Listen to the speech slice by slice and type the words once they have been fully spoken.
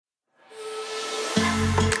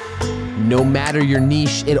No matter your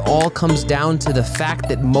niche, it all comes down to the fact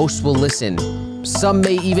that most will listen. Some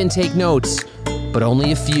may even take notes, but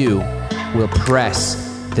only a few will press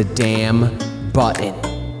the damn button.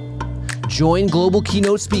 Join global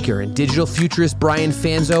keynote speaker and digital futurist Brian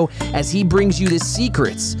Fanzo as he brings you the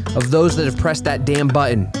secrets of those that have pressed that damn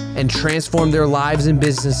button and transformed their lives and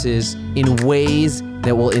businesses in ways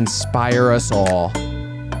that will inspire us all.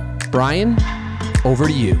 Brian, over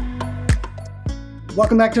to you.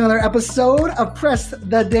 Welcome back to another episode of Press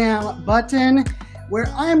the Damn Button, where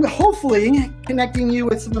I'm hopefully connecting you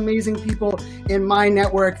with some amazing people in my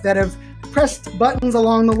network that have pressed buttons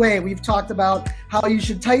along the way. We've talked about how you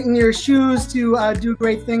should tighten your shoes to do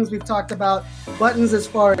great things. We've talked about buttons as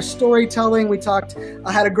far as storytelling. We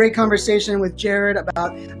had a great conversation with Jared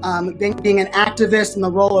about being an activist and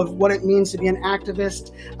the role of what it means to be an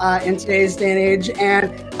activist in today's day and age.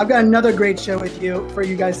 And I've got another great show for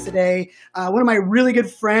you guys today. One of my really good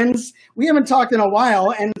friends. We haven't talked in a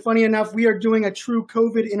while, and funny enough, we are doing a true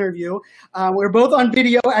COVID interview. We're both on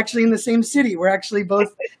video, actually in the same city. We're actually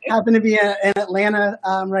both happen to be in Atlanta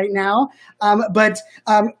right now. But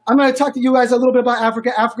I'm going to talk to you guys a little bit about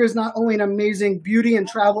Africa. Africa is not only an amazing beauty and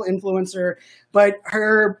travel influencer, but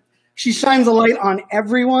she shines a light on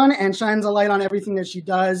everyone and shines a light on everything that she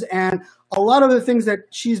does. And a lot of the things that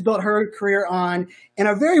she's built her career on, in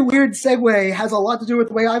a very weird segue, has a lot to do with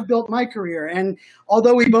the way I've built my career. And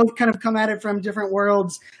although we both kind of come at it from different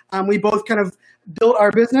worlds, we both kind of built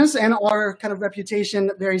our business and our kind of reputation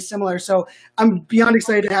very similar. So I'm beyond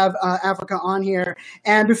excited to have Africa on here.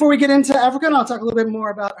 And before we get into Africa, and I'll talk a little bit more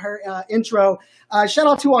about her intro, shout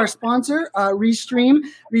out to our sponsor, Restream.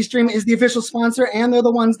 Restream is the official sponsor, and they're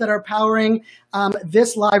the ones that are powering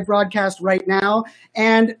this live broadcast right now.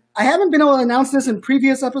 And I haven't been able to announce this in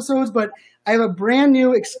previous episodes, but I have a brand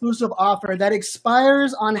new exclusive offer that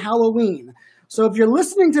expires on Halloween. So if you're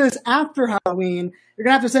listening to this after Halloween, you're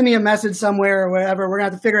going to have to send me a message somewhere or whatever. We're going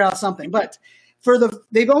to have to figure out something. But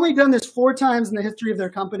they've only done this 4 times in the history of their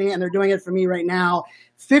company, and they're doing it for me right now.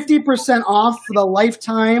 50% off for the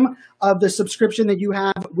lifetime of the subscription that you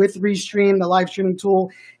have with Restream, the live streaming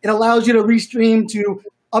tool. It allows you to restream to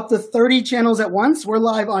up to 30 channels at once. We're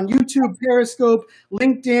live on YouTube, Periscope,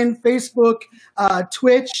 LinkedIn, Facebook,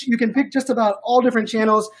 Twitch. You can pick just about all different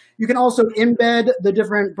channels. You can also embed the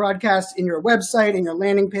different broadcasts in your website and your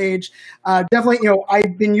landing page. Definitely,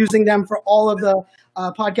 I've been using them for all of the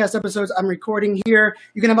podcast episodes I'm recording here.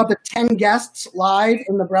 You can have up to 10 guests live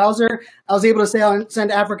in the browser. I was able to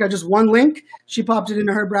send Africa just one link. She popped it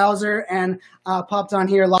into her browser and popped on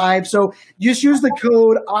here live. So just use the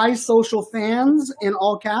code iSocialFans in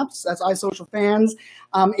all caps. That's iSocialFans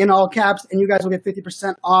in all caps, and you guys will get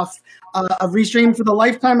 50% off of Restream for the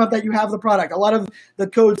lifetime of that you have the product. A lot of the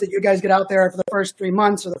codes that you guys get out there for the first 3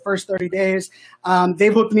 months or the first 30 days,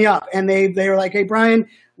 they've hooked me up, and they were like, "Hey, Brian,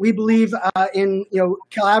 we believe in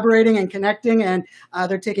collaborating and connecting, and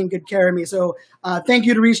they're taking good care of me." So thank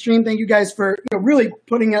you to Restream. Thank you guys for really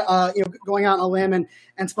putting going out on a limb and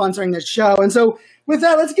sponsoring this show. And so with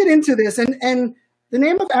that, let's get into this. And the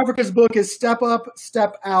name of Africa's book is Step Up,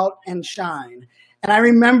 Step Out, and Shine. And I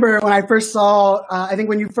remember when I first saw, I think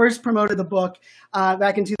when you first promoted the book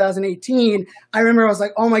back in 2018, I remember I was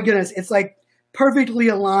like, oh my goodness, it's like perfectly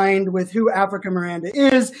aligned with who Africa Miranda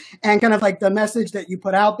is and kind of like the message that you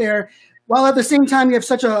put out there, while at the same time you have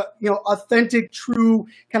such a authentic, true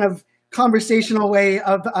kind of conversational way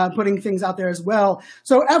of putting things out there as well.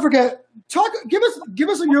 So Africa, give us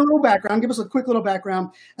your little background, give us a quick little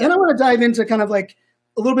background, and then I want to dive into kind of like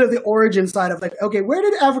a little bit of the origin side of like, okay, where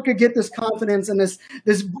did Africa get this confidence and this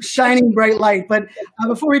shining bright light? But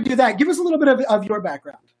before we do that, give us a little bit of your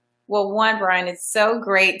background. Well, one, Brian, it's so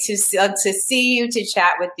great to see you, to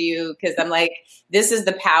chat with you, because I'm like, this is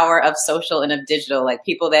the power of social and of digital, like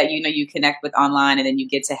people that, you connect with online, and then you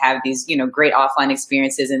get to have these, great offline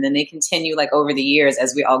experiences, and then they continue like over the years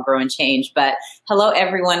as we all grow and change. But hello,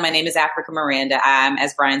 everyone. My name is Africa Miranda.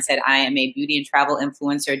 As Brian said, I am a beauty and travel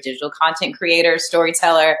influencer, digital content creator,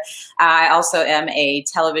 storyteller. I also am a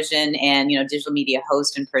television and, digital media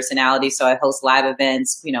host and personality. So I host live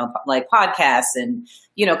events, like podcasts and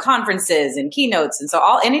conferences and keynotes. And so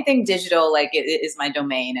anything digital, like it is my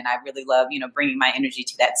domain. And I really love, bringing my energy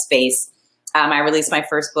to that space. I released my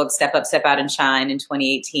first book, Step Up, Step Out, and Shine in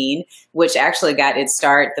 2018, which actually got its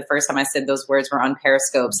start. The first time I said those words were on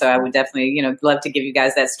Periscope. So I would definitely, love to give you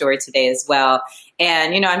guys that story today as well.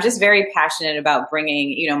 And, I'm just very passionate about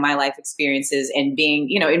bringing, my life experiences and being,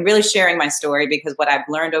 and really sharing my story, because what I've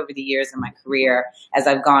learned over the years in my career, as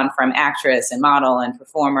I've gone from actress and model and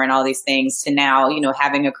performer and all these things to now,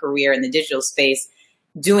 having a career in the digital space,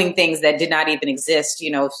 doing things that did not even exist,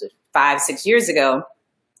 5-6 years ago.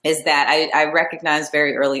 is that I recognized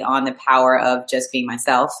very early on the power of just being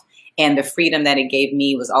myself. And the freedom that it gave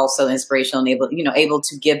me was also inspirational and able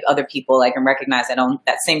to give other people like and recognize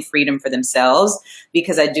that same freedom for themselves,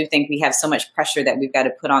 because I do think we have so much pressure that we've got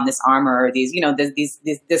to put on this armor or this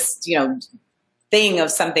thing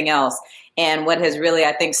of something else. And what has really,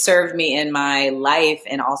 I think, served me in my life,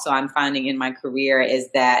 and also I'm finding in my career, is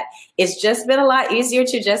that it's just been a lot easier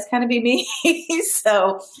to just kind of be me.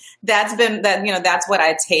 So that's what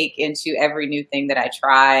I take into every new thing that I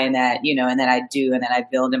try and that I do and that I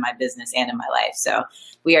build in my business and in my life. So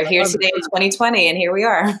we are here today in 2020, and here we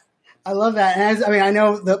are. I love that. And I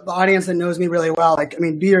know the audience that knows me really well,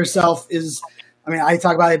 be yourself is, I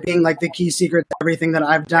talk about it being like the key secret to everything that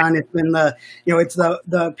I've done. It's been it's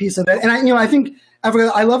the piece of it. And I think,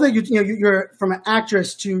 Africa, I love that you're from an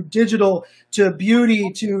actress to digital to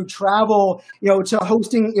beauty to travel, to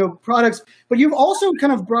hosting, products, but you've also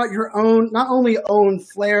kind of brought your own, not only own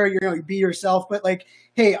flair, be yourself, but like,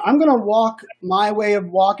 hey, I'm going to walk my way of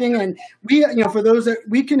walking. And we, for those that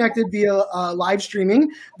we connected via live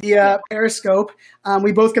streaming, via Periscope,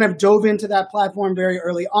 we both kind of dove into that platform very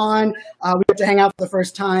early on. We got to hang out for the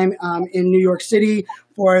first time in New York City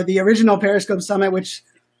for the original Periscope Summit, which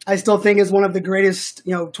I still think is one of the greatest,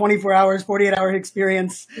 24 hours, 48-hour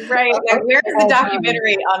experience. Right. Where is the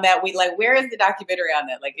documentary on that? Where is the documentary on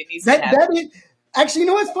that? Like, it needs to happen. Actually,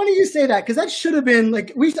 it's funny you say that, because that should have been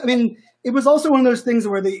it was also one of those things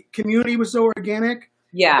where the community was so organic.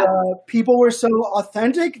 Yeah. People were so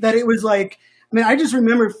authentic that it was like, I just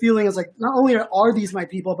remember feeling as like, not only are these my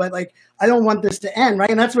people, but like, I don't want this to end.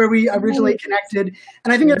 Right. And that's where we originally connected.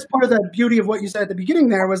 And I think that's part of the beauty of what you said at the beginning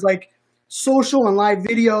there was like social and live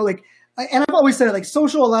video. Like, and I've always said it, like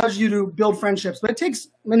social allows you to build friendships, but it takes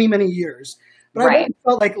many, many years. But I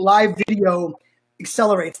felt like live video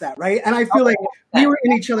accelerates that, right? And I feel like we were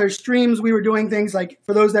in each other's streams. We were doing things like,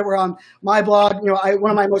 for those that were on my blog,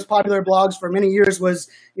 one of my most popular blogs for many years was,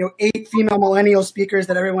 8 female millennial speakers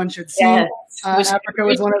that everyone should see. Yes. Africa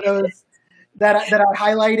was one of those that I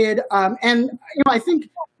highlighted. And I think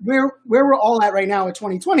where we're all at right now at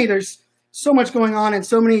 2020, there's so much going on, and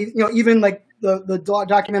so many, even like the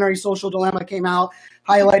documentary Social Dilemma came out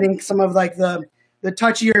highlighting some of like the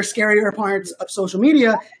touchier, scarier parts of social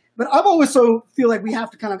media. But I've always feel like we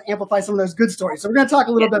have to kind of amplify some of those good stories. So we're going to talk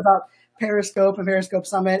a little bit about Periscope and Periscope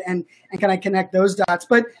Summit and kind of connect those dots.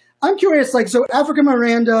 But I'm curious, so Africa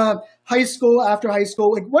Miranda, high school, after high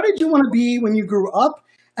school, what did you want to be when you grew up?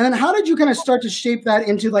 And then how did you kind of start to shape that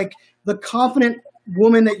into like the confident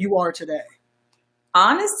woman that you are today?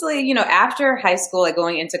 Honestly, after high school,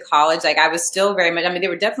 going into college, I was still very much, there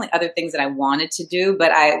were definitely other things that I wanted to do,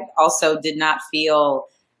 but I also did not feel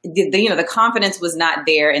the confidence was not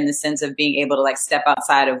there in the sense of being able to step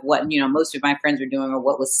outside of what, most of my friends were doing or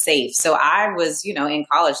what was safe. So I was, in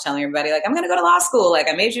college telling everybody I'm going to go to law school.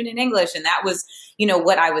 I majored in English. And that was,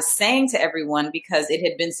 what I was saying to everyone because it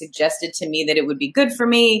had been suggested to me that it would be good for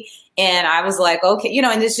me. And I was like, okay,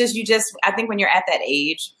 and it's just, I think when you're at that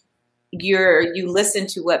age, you listen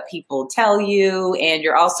to what people tell you, and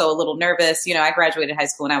you're also a little nervous. I graduated high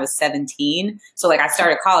school when I was 17. So I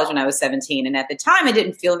started college when I was 17. And at the time I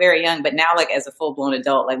didn't feel very young, but now as a full blown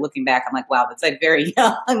adult, looking back, I'm like, wow, that's very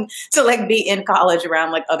young to be in college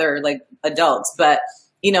around other adults. But,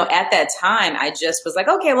 at that time I just was like,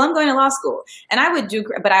 okay, well, I'm going to law school, and I would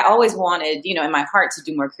but I always wanted, in my heart to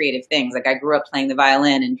do more creative things. I grew up playing the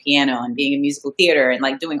violin and piano and being in musical theater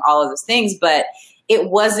and doing all of those things. But it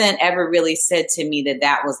wasn't ever really said to me that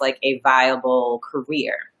that was a viable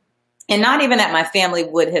career. And not even that my family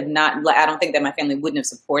would have I don't think that my family wouldn't have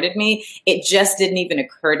supported me. It just didn't even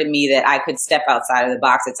occur to me that I could step outside of the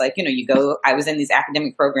box. It's I was in these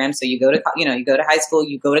academic programs. So you go to high school,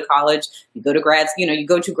 you go to college, you go to you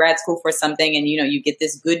go to grad school for something, and, you get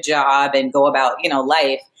this good job and go about,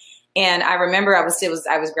 life. And I remember I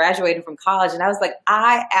was graduating from college, and I was like,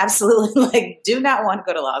 I absolutely do not want to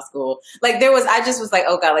go to law school. I just was like,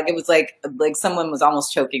 oh God, it was like someone was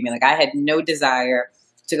almost choking me. I had no desire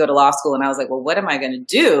to go to law school. And I was like, well, what am I going to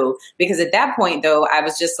do? Because at that point though, I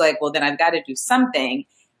was just like, well, then I've got to do something.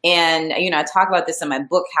 And, I talk about this in my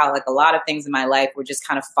book, how a lot of things in my life were just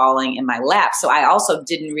kind of falling in my lap. So I also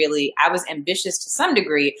I was ambitious to some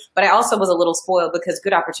degree, but I also was a little spoiled because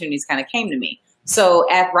good opportunities kind of came to me. So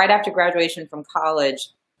right after graduation from college,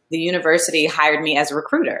 the university hired me as a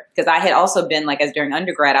recruiter, because I had also been as during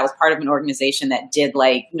undergrad, I was part of an organization that did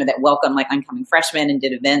that welcomed oncoming freshmen and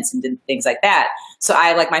did events and did things like that. So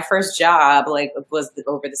I my first job was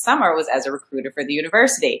over the summer was as a recruiter for the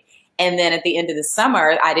university. And then at the end of the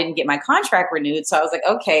summer, I didn't get my contract renewed. So I was like,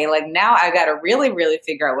 okay, now I got to really, really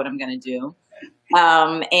figure out what I'm going to do.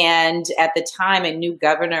 And at the time, a new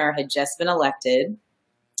governor had just been elected.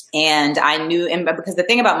 And I knew, and because the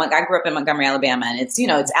thing about I grew up in Montgomery, Alabama, and it's,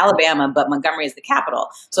 it's Alabama, but Montgomery is the capital.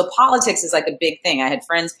 So politics is like a big thing. I had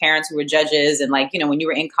friends, parents who were judges, and like, when you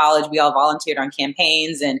were in college, we all volunteered on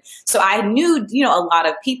campaigns. And so I knew, a lot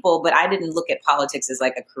of people, but I didn't look at politics as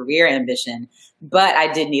like a career ambition, but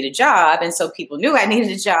I did need a job. And so people knew I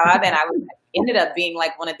needed a job, and I ended up being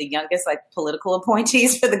like one of the youngest like political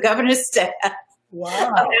appointees for the governor's staff.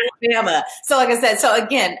 Wow. Of Alabama. So like I said, so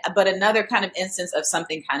again, but another kind of instance of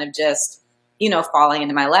something kind of just, falling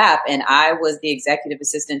into my lap. And I was the executive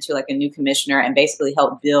assistant to like a new commissioner and basically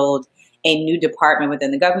helped build a new department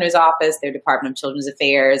within the governor's office, their Department of Children's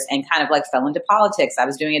Affairs, and kind of like fell into politics. I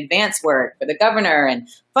was doing advance work for the governor and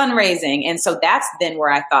fundraising. And so that's then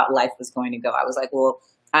where I thought life was going to go. I was like, well,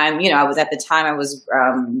 I was at the time I was,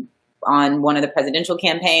 on one of the presidential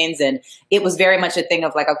campaigns. And it was very much a thing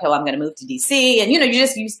of like, okay, well, I'm going to move to DC. And,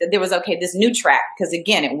 there was, okay, this new track. Because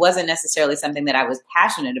again, it wasn't necessarily something that I was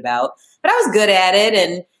passionate about, but I was good at it.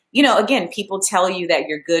 And, again, people tell you that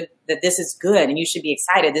you're good, that this is good and you should be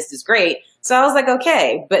excited. This is great. So I was like,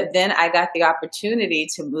 okay. But then I got the opportunity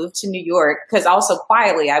to move to New York because also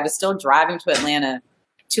quietly, I was still driving to Atlanta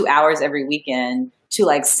 2 hours every weekend to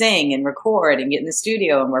like sing and record and get in the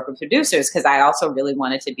studio and work with producers because I also really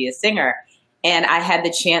wanted to be a singer. And I had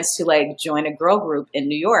the chance to like join a girl group in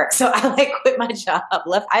New York. So I like quit my job,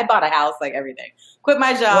 I bought a house, like everything, quit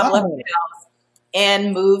my job, left the house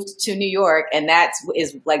and moved to New York. And that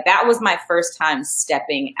was my first time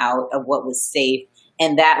stepping out of what was safe.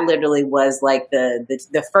 And that literally was like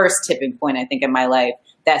the first tipping point, I think, in my life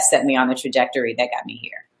that set me on the trajectory that got me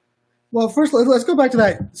here. Well, first, let's go back to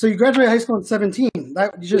that. So you graduated high school at 17.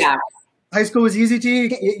 High school was easy to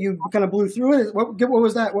you. You kind of blew through it. What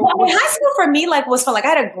was that? High school for me was fun. Like I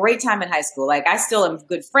had a great time in high school. Like I still am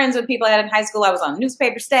good friends with people I had in high school. I was on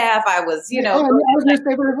newspaper staff. I was, I was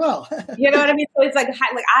newspaper as well. You know what I mean? So it's like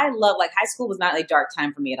I love high school was not a dark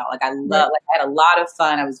time for me at all. Like I had a lot of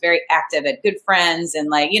fun. I was very active, had good friends, and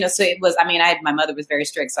so it was. I mean, my mother was very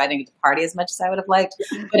strict, so I didn't get to party as much as I would have liked.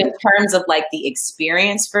 But in terms of like the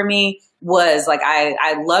experience for me, was like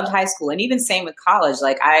I loved high school, and even same with college.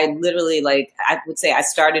 Like I literally I would say I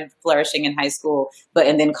started flourishing in high school,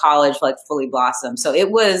 and then college like fully blossomed. So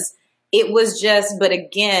it was just, but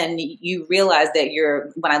again, you realize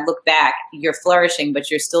that when I look back, you're flourishing,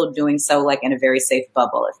 but you're still doing so like in a very safe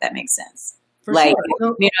bubble, if that makes sense. For sure. You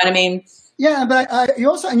know what I mean? Yeah, but you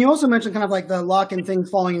also mentioned kind of like the luck and things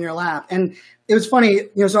falling in your lap, and it was funny.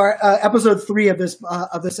 So our episode 3 of this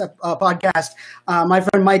podcast, my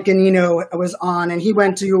friend Mike Ganino was on, and he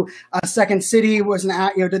went to Second City,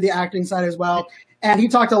 did the acting side as well, and he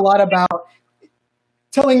talked a lot about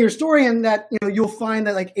telling your story, and that you'll find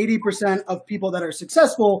that like 80% of people that are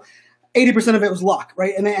successful, 80% of it was luck,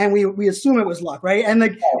 right? And we assume it was luck, right? And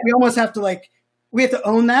like we almost have to we have to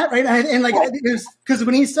own that, right? And it was because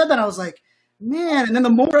when he said that, I was like, man. And then the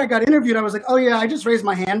more I got interviewed, I was like, oh yeah, I just raised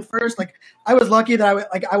my hand first. Like I was lucky that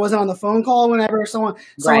I wasn't on the phone call whenever someone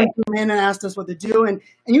came in and asked us what to do. And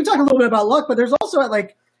you talk a little bit about luck, but there's also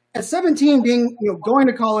at 17 being, going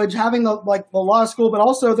to college, having the law school, but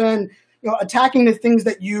also then, attacking the things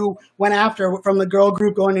that you went after from the girl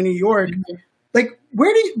group going to New York. Mm-hmm. Like,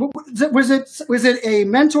 was it a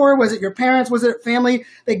mentor? Was it your parents? Was it family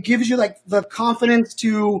that gives you the confidence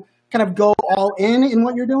to kind of go all in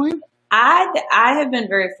what you're doing? I have been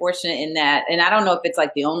very fortunate in that, and I don't know if it's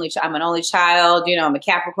like I'm an only child, I'm a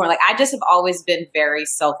Capricorn. Like I just have always been very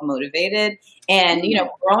self-motivated. And,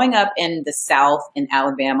 growing up in the South in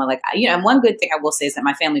Alabama, and one good thing I will say is that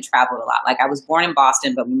my family traveled a lot. Like I was born in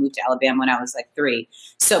Boston, but we moved to Alabama when I was 3.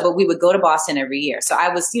 So, but we would go to Boston every year. So I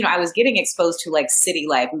was getting exposed to city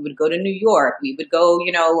life. We would go to New York. We would go,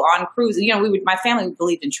 on cruises. My family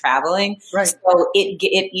believed in traveling. Right. So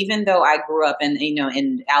it even though I grew up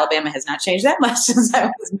in Alabama has not changed that much since I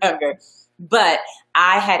was younger. But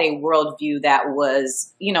I had a worldview that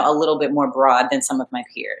was, a little bit more broad than some of my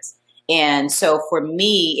peers. And so for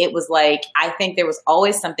me, it was I think there was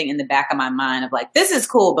always something in the back of my mind of this is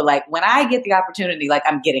cool, but when I get the opportunity,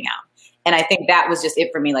 I'm getting out. And I think that was just it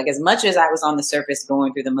for me. As much as I was on the surface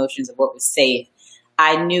going through the motions of what was safe,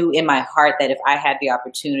 I knew in my heart that if I had the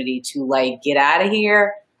opportunity to get out of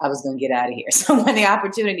here, I was going to get out of here. So when the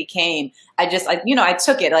opportunity came, I just I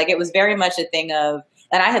took it. It was very much a thing of,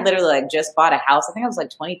 and I had literally just bought a house. I think I was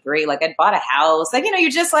 23. I'd bought a house. You're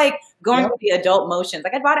just going through the adult motions.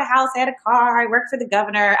 I bought a house, I had a car, I worked for the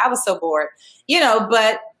governor. I was so bored,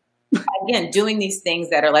 but again, doing these things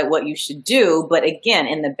that are like what you should do. But again,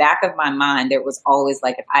 in the back of my mind, there was always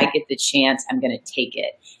like, if I get the chance, I'm going to take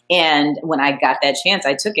it. And when I got that chance,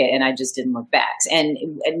 I took it and I just didn't look back. And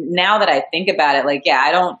now that I think about it, like,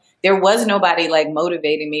 yeah, there was nobody like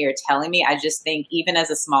motivating me or telling me. I just think even as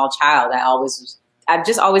a small child, I've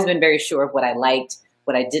just always been very sure of what I liked,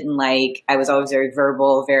 what I didn't like. I was always very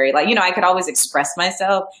verbal, very like, I could always express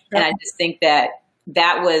myself. Yeah. And I just think that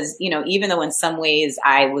was, even though in some ways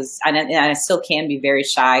I was, and I still can be very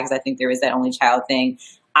shy because I think there is that only child thing.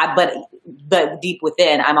 But deep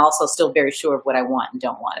within, I'm also still very sure of what I want and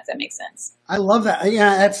don't want, if that makes sense. I love that.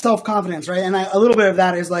 Yeah, that's self-confidence, right? And a little bit of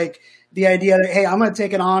that is like the idea that, hey, I'm going to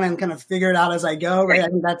take it on and kind of figure it out as I go, right? I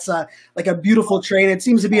think that's like a beautiful trait. It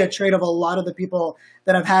seems to be a trait of a lot of the people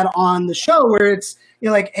that I've had on the show, where it's,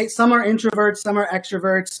 like, hey, some are introverts, some are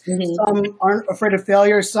extroverts, some aren't afraid of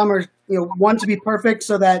failure, some are, want to be perfect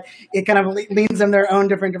so that it kind of leans them their own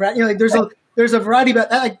different direction. Like there's a variety, but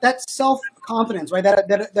that self-confidence, right?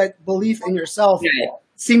 That belief in yourself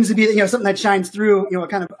seems to be, something that shines through,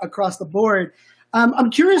 kind of across the board. I'm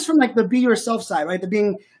curious from like the be yourself side, right? The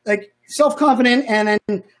being like self-confident and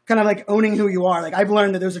then kind of like owning who you are. Like I've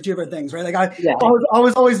learned that those are two different things, right? Like I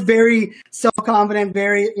was always very self-confident,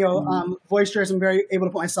 very, boisterous and very able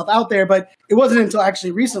to put myself out there. But it wasn't until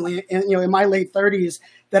actually recently, in my late 30s,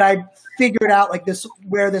 that I figured out like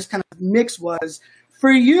where this kind of mix was. For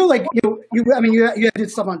you, like, you did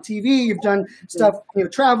stuff on TV, you've done stuff,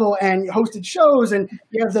 travel and hosted shows, and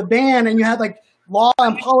you have the band, and you had like law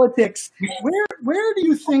and politics. Where do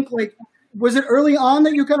you think, like, was it early on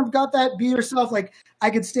that you kind of got that be yourself, like, I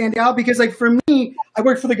could stand out? Because like for me, I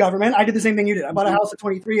worked for the government. I did the same thing you did. I bought a house at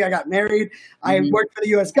 23. I got married. I worked for the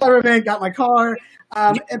U.S. government, got my car.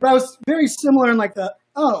 But I was very similar in like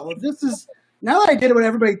this is, now that I did what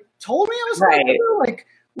everybody told me I was supposed to do, like,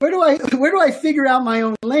 where do I figure out my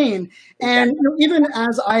own lane? And even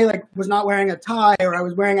as I like was not wearing a tie or I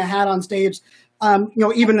was wearing a hat on stage,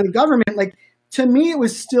 even in the government, like to me it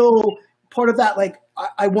was still part of that. Like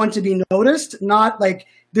I want to be noticed, not like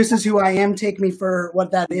this is who I am. Take me for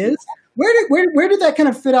what that is. Where did that kind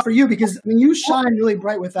of fit out for you? Because you shine really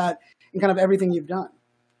bright with that in kind of everything you've done.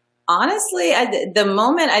 Honestly, the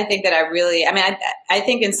moment I think that I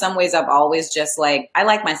think in some ways I've always just like, I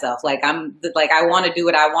like myself. Like I want to do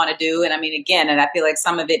what I want to do. And and I feel like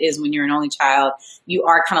some of it is when you're an only child, you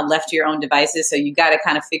are kind of left to your own devices. So you got to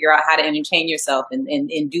kind of figure out how to entertain yourself and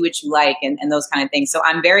do what you like and those kind of things. So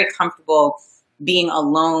I'm very comfortable being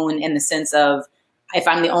alone in the sense of, if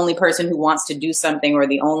I'm the only person who wants to do something or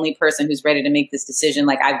the only person who's ready to make this decision,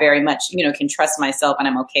 like I very much, can trust myself and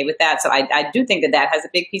I'm okay with that. So I do think that has a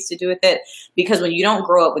big piece to do with it, because when you don't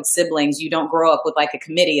grow up with siblings, you don't grow up with like a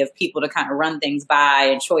committee of people to kind of run things by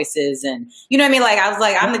and choices. And Like I was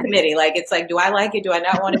like, I'm the committee. Like, it's like, do I like it? Do I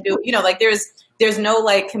not want to do it? Like there's no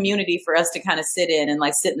like community for us to kind of sit in and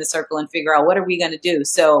like sit in the circle and figure out what are we going to do.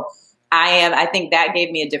 So I think that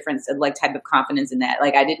gave me a different like type of confidence in that.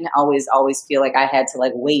 Like I didn't always feel like I had to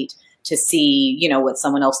like wait to see, what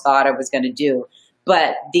someone else thought I was going to do.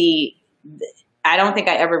 But I don't think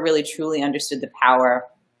I ever really truly understood the power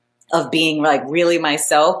of being like really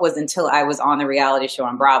myself was until I was on the reality show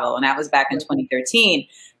on Bravo. And that was back in 2013,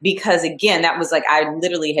 because again, that was like, I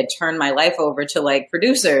literally had turned my life over to like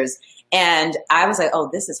producers, and I was like, oh,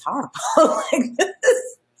 this is horrible.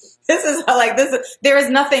 Like there is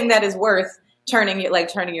nothing that is worth turning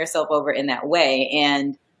yourself over in that way.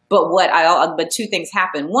 But two things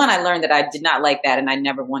happened. One, I learned that I did not like that and I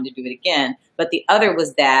never wanted to do it again. But the other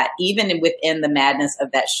was that even within the madness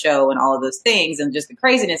of that show and all of those things and just the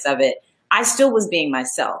craziness of it, I still was being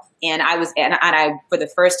myself. And I for the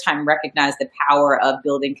first time recognized the power of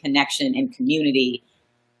building connection and community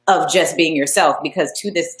of just being yourself, because to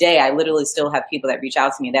this day, I literally still have people that reach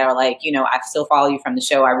out to me that are like, I still follow you from the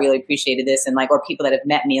show. I really appreciated this. And like, or people that have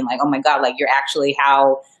met me and like, oh my God, like you're actually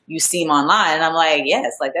how you seem online. And I'm like,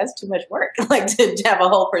 yes, like that's too much work, like to have a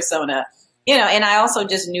whole persona, and I also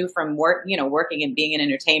just knew from work, working and being in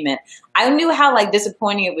entertainment, I knew how like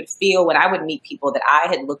disappointing it would feel when I would meet people that I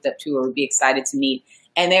had looked up to or would be excited to meet.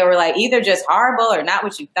 And they were like either just horrible or not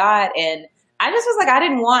what you thought. And I just was like, I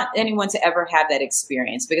didn't want anyone to ever have that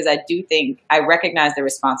experience, because I do think I recognize the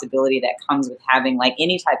responsibility that comes with having like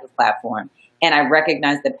any type of platform. And I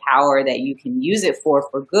recognize the power that you can use it for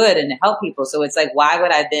good and to help people. So it's like, why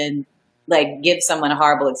would I then like give someone a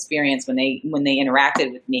horrible experience when they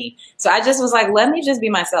interacted with me? So I just was like, let me just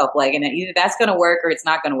be myself. Like, and either that's going to work or it's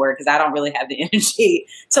not going to work, because I don't really have the energy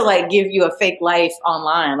to like give you a fake life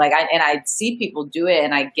online. Like I see people do it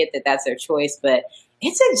and I get that that's their choice, but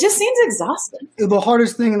it just seems exhausting. The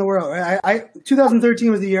hardest thing in the world. Right?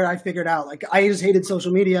 2013 was the year I figured out, like, I just hated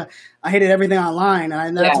social media. I hated everything online.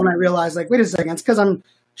 And that's when I realized, like, wait a second, it's because I'm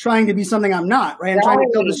trying to be something I'm not, right? I'm trying to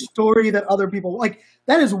tell the story that other people, like,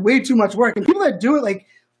 that is way too much work. And people that do it, like,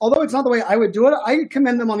 although it's not the way I would do it, I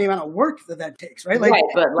commend them on the amount of work that takes, right? Like,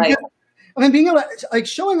 but like, I mean, being able to, like,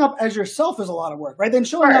 showing up as yourself is a lot of work, right? Then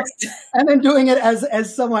showing up and then doing it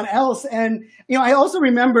as someone else. And, you know, I also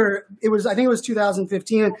remember I think it was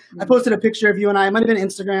 2015. I posted a picture of you and I, it might have been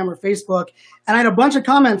Instagram or Facebook. And I had a bunch of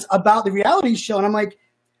comments about the reality show. And I'm like,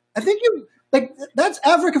 I think you, like, that's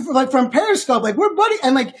Africa, from Periscope. Like, we're buddy.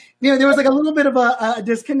 And, like, you know, there was like a little bit of a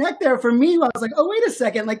disconnect there for me. I was like, oh, wait a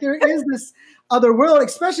second. Like, there is this other world,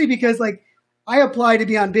 especially because, like, I applied to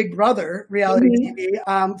be on Big Brother reality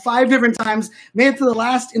TV 5 different times, made it to the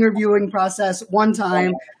last interviewing process one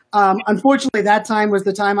time. Unfortunately, that time was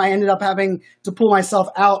the time I ended up having to pull myself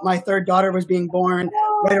out. My third daughter was being born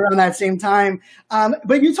right around that same time.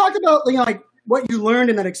 But you talked about, you know, like, what you learned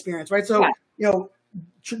in that experience, right? So, you know,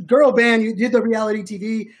 girl band, you did the reality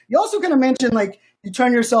TV. You also kind of mentioned, like, you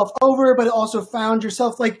turned yourself over, but also found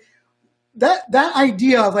yourself, like, that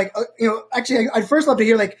idea of, like, you know, actually, I'd first love to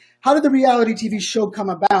hear, like, how did the reality TV show come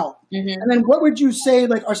about? And then what would you say,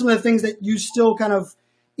 like, are some of the things that you still kind of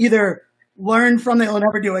either learn from that you'll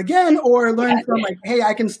never do again, or learn from, like, hey,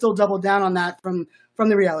 I can still double down on that from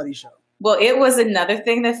the reality show? Well, it was another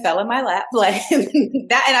thing that fell in my lap, like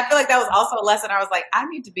that. And I feel like that was also a lesson. I was like, I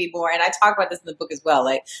need to be more. And I talk about this in the book as well.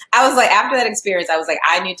 Like, I was like, after that experience, I was like,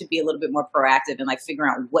 I need to be a little bit more proactive and, like,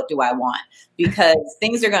 figuring out what do I want, because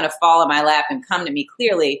things are going to fall in my lap and come to me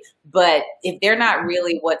clearly. But if they're not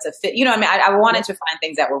really what's a fit, you know what I mean? I wanted to find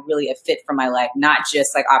things that were really a fit for my life, not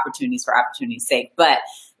just like opportunities for opportunity's sake. But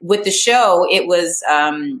with the show, it was,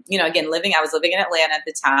 you know, again, I was living in Atlanta at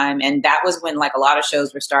the time. And that was when, like, a lot of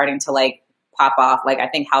shows were starting to, like, pop off. Like, I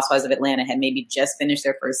think Housewives of Atlanta had maybe just finished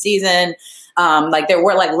their first season. Like, there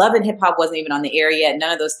were, like, Love and Hip Hop wasn't even on the air yet.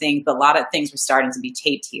 None of those things, but a lot of things were starting to be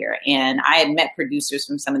taped here. And I had met producers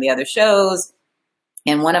from some of the other shows.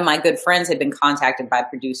 And one of my good friends had been contacted by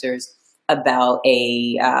producers about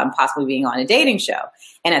possibly being on a dating show.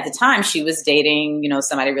 And at the time she was dating, you know,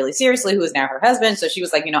 somebody really seriously who is now her husband. So she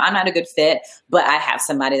was like, you know, I'm not a good fit, but I have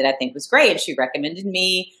somebody that I think was great. And she recommended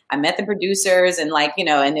me. I met the producers and, like, you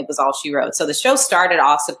know, and it was all she wrote. So the show started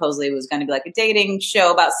off, supposedly it was going to be like a dating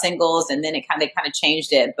show about singles. And then they kind of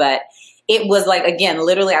changed it. But it was like, again,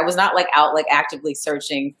 literally, I was not, like, out, like, actively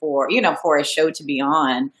searching for, you know, for a show to be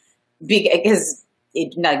on, because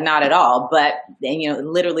it, like, not at all, but, you know, it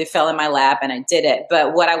literally fell in my lap and I did it.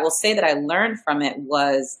 But what I will say that I learned from it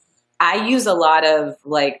was I use a lot of,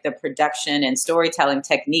 like, the production and storytelling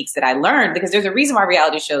techniques that I learned, because there's a reason why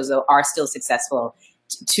reality shows, though, are still successful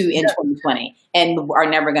in 2020 and are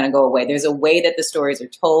never going to go away. There's a way that the stories are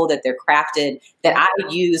told, that they're crafted, that I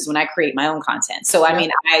use when I create my own content. So, I mean,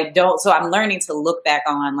 so I'm learning to look back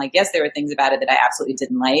on, like, yes, there were things about it that I absolutely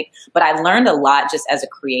didn't like, but I learned a lot just as a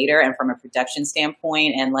creator and from a production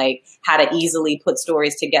standpoint, and, like, how to easily put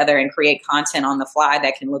stories together and create content on the fly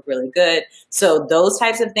that can look really good. So those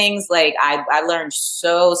types of things, like, I learned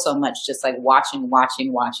so much just, like, watching.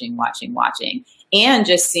 And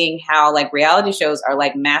just seeing how, like, reality shows are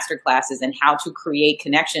like master classes in how to create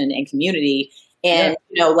connection and community, and,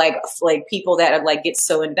 you know, like people that are, like, get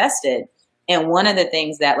so invested. And one of the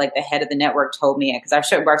things that, like, the head of the network told me, because our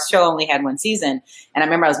show only had one season, and I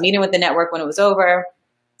remember I was meeting with the network when it was over,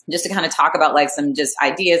 just to kind of talk about, like, some just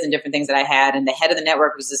ideas and different things that I had. And the head of the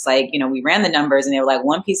network was just like, you know, we ran the numbers, and they were like,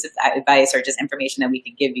 one piece of advice or just information that we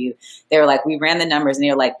could give you. They were like, we ran the numbers, and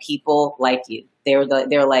they were like, people like you. They were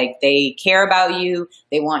like, they care about you.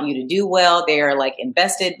 They want you to do well. They are, like,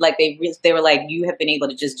 invested. Like, they were like, you have been able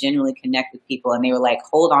to just genuinely connect with people. And they were like,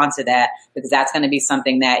 hold on to that, because that's going to be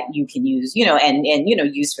something that you can use, you know, and, you know,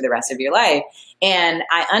 use for the rest of your life. And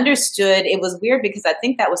I understood. It was weird because I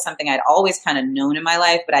think that was something I'd always kind of known in my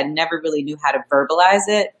life, but I never really knew how to verbalize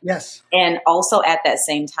it. Yes. And also at that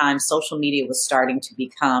same time, social media was starting to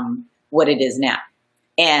become what it is now.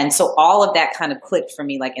 And so all of that kind of clicked for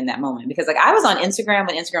me, like, in that moment, because, like, I was on Instagram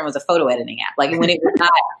when Instagram was a photo editing app, like, when it was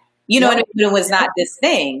not, you know what I mean? It was not this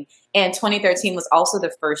thing. And 2013 was also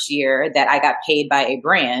the first year that I got paid by a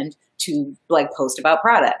brand to, like, post about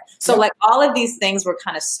product. So, like, all of these things were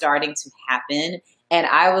kind of starting to happen. And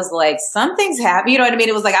I was like, something's happening. You know what I mean?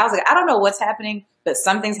 I was like, I don't know what's happening, but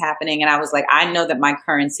something's happening. And I was like, I know that my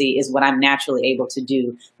currency is what I'm naturally able to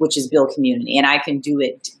do, which is build community. And I can do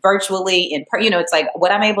it virtually. You know, it's like what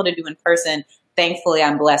I'm able to do in person. Thankfully,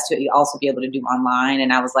 I'm blessed to also be able to do online.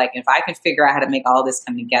 And I was like, if I can figure out how to make all this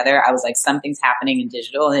come together, I was like, something's happening in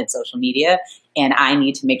digital and in social media. and I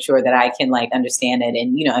need to make sure that I can like understand it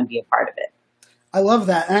and, and be a part of it. I love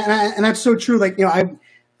that. And that's so true. Like, I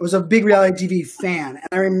was a big reality TV fan. And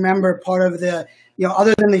I remember part of the,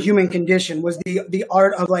 other than the human condition was the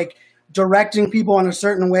art of like directing people in a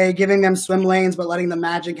certain way, giving them swim lanes, but letting the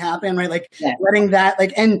magic happen, right? Like letting that,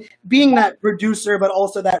 like, and being that producer, but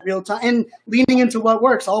also that real time and leaning into what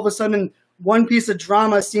works. All of a sudden, one piece of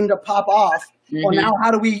drama seemed to pop off. Well, now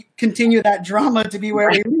how do we continue that drama to be where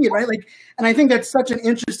we lead, right? Like, and I think that's such an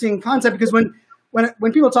interesting concept because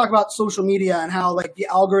when people talk about social media and how like the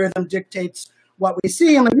algorithm dictates what we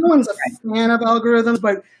see, and like no one's a fan of algorithms,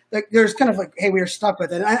 but like there's kind of like, hey, we are stuck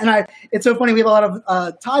with it. And it's so funny. We have a lot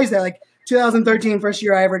of ties there. Like 2013, first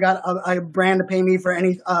year I ever got a brand to pay me for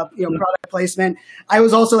any product placement. I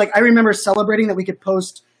was also like, I remember celebrating that we could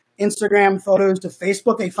post Instagram photos to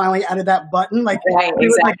Facebook. They finally added that button, like it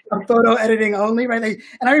was like a photo editing only, right?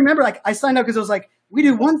 And I remember like I signed up because it was like we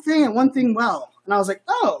do one thing and one thing well, and I was like,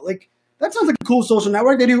 oh, like that sounds like a cool social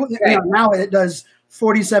network. They do now it does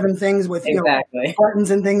 47 things with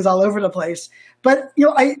buttons and things all over the place. But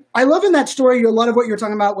I love in that story a lot of what you're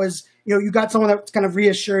talking about was you got someone that kind of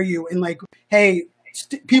reassure you and like, hey,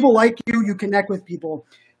 people like you connect with people.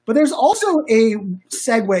 But there's also a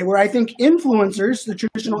segue where I think influencers, the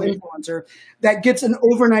traditional influencer, that gets an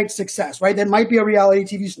overnight success, right? That might be a reality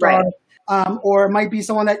TV star, or it might be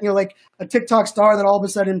someone that, like a TikTok star that all of a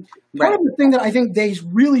sudden, part of the thing that I think they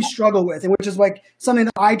really struggle with, and which is like something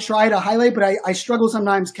that I try to highlight, but I struggle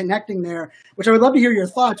sometimes connecting there, which I would love to hear your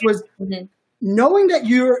thoughts, was knowing that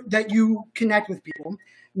you connect with people,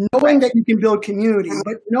 knowing that you can build community,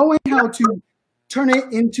 but knowing how to turn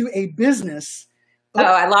it into a business. Oh,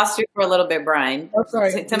 I lost you for a little bit, Brian. Oh,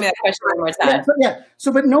 sorry. Tell me that question one more time.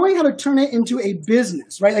 But knowing how to turn it into a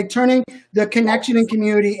business, right? Like turning the connection and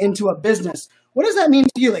community into a business. What does that mean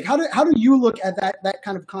to you? Like, how do you look at that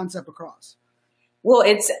kind of concept across? Well,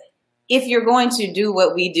 if you're going to do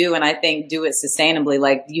what we do, and I think do it sustainably,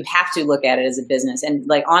 like you have to look at it as a business. And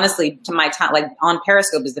like, honestly, to my time, like on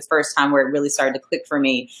Periscope is the first time where it really started to click for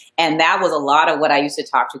me. And that was a lot of what I used to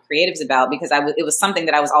talk to creatives about because it was something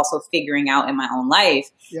that I was also figuring out in my own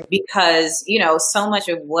life because, so much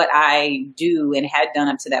of what I do and had done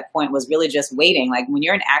up to that point was really just waiting. Like when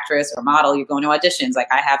you're an actress or model, you're going to auditions. Like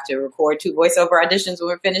I have to record 2 voiceover auditions when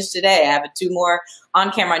we're finished today. I have 2 more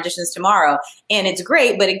on-camera auditions tomorrow. And it's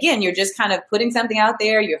great. But again, you're just kind of putting something out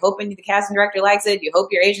there. You're hoping the casting director likes it. You hope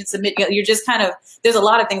your agent submit. You're just kind of, there's a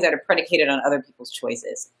lot of things that are predicated on other people's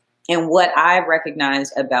choices. And what I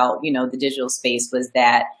recognized about, the digital space was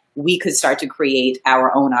that we could start to create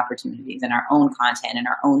our own opportunities and our own content and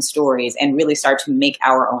our own stories and really start to make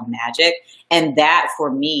our own magic. And that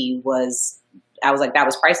for me I was like, that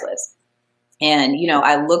was priceless. And,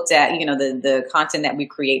 I looked at, the content that we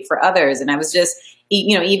create for others. And I was just,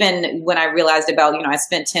 even when I realized about, I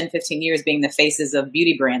spent 10, 15 years being the faces of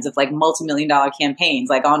beauty brands of like multi-million-dollar campaigns,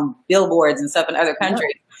 like on billboards and stuff in other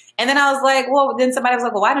countries. And then I was like, well, then somebody was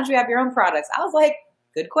like, well, why don't you have your own products? I was like,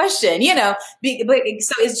 good question, but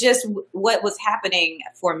so it's just what was happening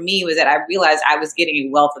for me was that I realized I was getting a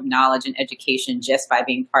wealth of knowledge and education just by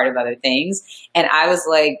being part of other things. And I was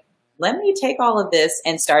like, let me take all of this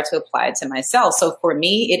and start to apply it to myself. So for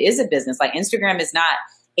me, it is a business. Like Instagram is not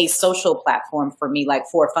a social platform for me, like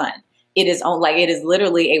for fun. It is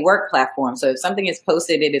literally a work platform. So if something is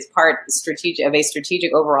posted, it is part of a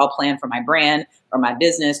strategic overall plan for my brand or my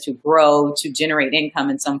business to grow, to generate income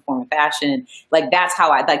in some form or fashion. Like that's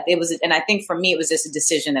how it was. And I think for me, it was just a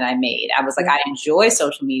decision that I made. I was like, I enjoy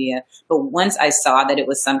social media, but once I saw that it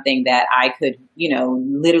was something that I could,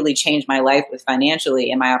 literally change my life with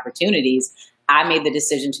financially and my opportunities, I made the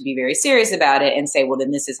decision to be very serious about it and say, well,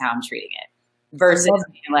 then this is how I'm treating it. Versus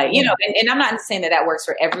like, and I'm not saying that works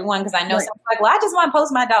for everyone because I know someone's like, well, I just want to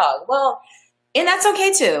post my dog. Well, and that's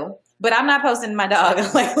okay too. But I'm not posting my dog.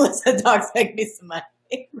 Like, let the dog take me some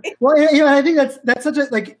money. Well, I think that's such a,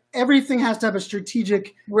 like, everything has to have a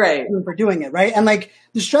strategic reason for doing it, right? And like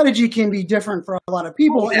the strategy can be different for a lot of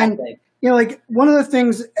people. Exactly. And like one of the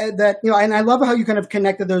things that and I love how you kind of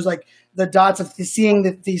connected those like the dots of seeing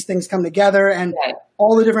that these things come together and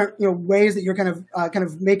all the different ways that you're kind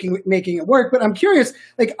of making it work. But I'm curious,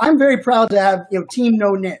 like I'm very proud to have Team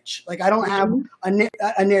No Niche. Like I don't have a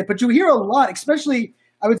niche, but you hear a lot, especially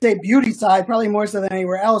I would say beauty side, probably more so than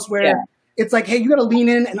anywhere else, where it's like, hey, you got to lean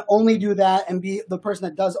in and only do that and be the person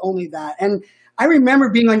that does only that. And I remember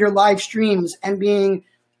being on your live streams and being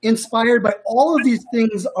inspired by all of these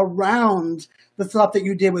things around the stuff that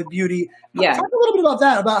you did with beauty. Talk a little bit about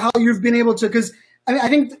that, about how you've been able to, because I mean, I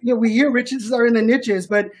think we hear riches are in the niches,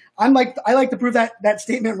 but I like to prove that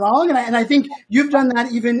statement wrong, and I think you've done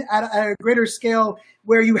that even at a greater scale,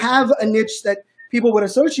 where you have a niche that people would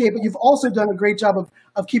associate, but you've also done a great job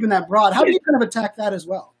of keeping that broad. How do you kind of attack that as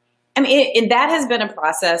well? I mean, that has been a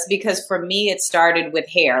process, because for me, it started with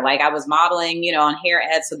hair. Like, I was modeling, on hair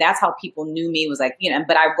ads. So that's how people knew me, was like,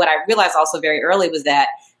 but what I realized also very early was that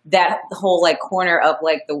whole like corner of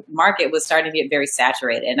like the market was starting to get very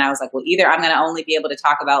saturated. And I was like, well, either I'm going to only be able to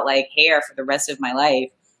talk about like hair for the rest of my life,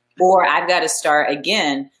 or I've got to start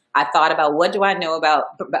again. I thought about, what do I know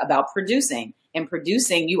about producing? In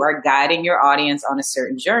producing, you are guiding your audience on a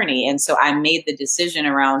certain journey. And so I made the decision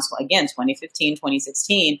around, again, 2015,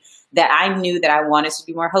 2016, that I knew that I wanted to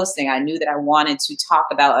do more hosting. I knew that I wanted to talk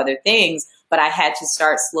about other things, but I had to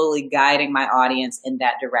start slowly guiding my audience in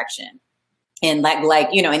that direction. And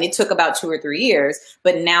and it took about 2 or 3 years,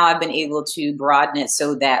 but now I've been able to broaden it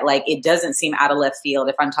so that like it doesn't seem out of left field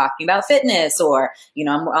if I'm talking about fitness, or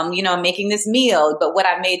I'm making this meal. But what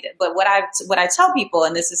I tell people,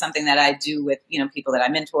 and this is something that I do with people that I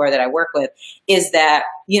mentor, that I work with, is that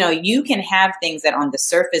you can have things that on the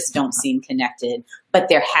surface don't seem connected, but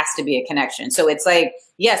there has to be a connection. So it's like,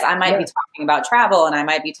 yes, I might be talking about travel, and I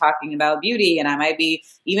might be talking about beauty, and I might be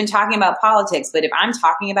even talking about politics. But if I'm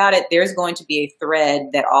talking about it, there's going to be a thread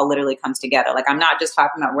that all literally comes together. Like, I'm not just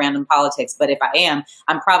talking about random politics, but if I am,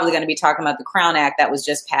 I'm probably going to be talking about the Crown Act that was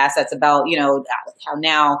just passed. That's about, how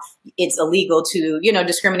now it's illegal to,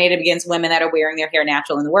 discriminate against women that are wearing their hair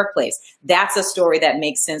natural in the workplace. That's a story that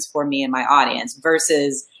makes sense for me and my audience,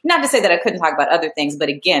 versus, not to say that I couldn't talk about other things, but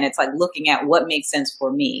again, it's like looking at what makes sense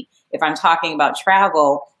for me. If I'm talking about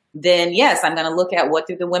travel, then yes, I'm going to look at what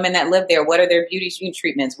do the women that live there, what are their beauty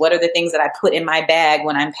treatments? What are the things that I put in my bag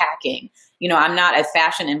when I'm packing? I'm not a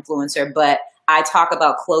fashion influencer, but I talk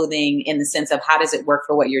about clothing in the sense of how does it work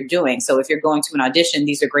for what you're doing? So if you're going to an audition,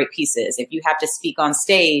 these are great pieces. If you have to speak on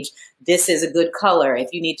stage, this is a good color. If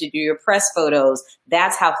you need to do your press photos,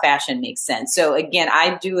 that's how fashion makes sense. So again,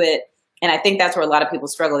 I do it. And I think that's where a lot of people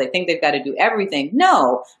struggle. They think they've got to do everything.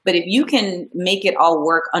 No, but if you can make it all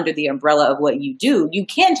work under the umbrella of what you do, you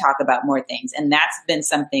can talk about more things. And that's been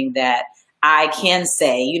something that I can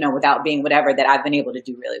say, without being whatever, that I've been able to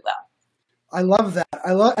do really well. I love that.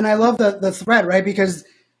 I love the thread, right? Because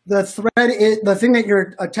the thread is the thing that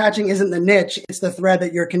you're attaching isn't the niche. It's the thread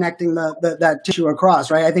that you're connecting that tissue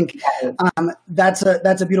across, right? I think that's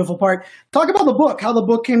a beautiful part. Talk about the book, how the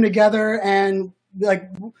book came together, and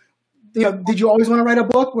like, did you always want to write a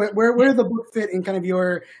book? Where did the book fit in kind of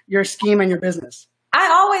your scheme and your business? I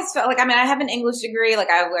always felt like, I have an English degree. Like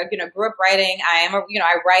I grew up writing. I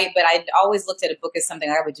write, but I always looked at a book as something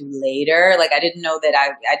I would do later. Like I didn't know that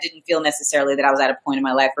I didn't feel necessarily that I was at a point in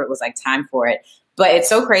my life where it was like time for it. But it's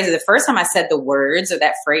so crazy. The first time I said the words or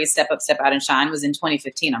that phrase, step up, step out and shine, was in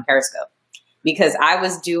 2015 on Periscope. Because I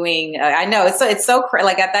was doing, I know it's so crazy.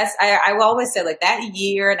 Like I will always say like that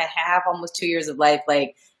year and a half, almost 2 years of life,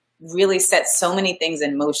 like really set so many things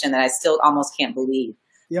in motion that I still almost can't believe.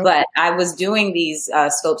 Yep. But I was doing these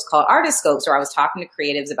scopes called artist scopes, where I was talking to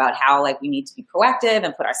creatives about how like we need to be proactive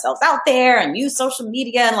and put ourselves out there and use social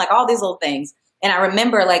media and like all these little things. And I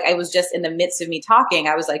remember like I was just in the midst of me talking.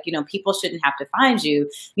 I was like, people shouldn't have to find you.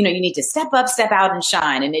 You need to step up, step out and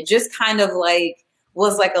shine. And it just kind of like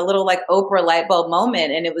was like a little like Oprah light bulb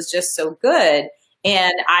moment. And it was just so good.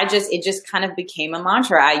 And it just kind of became a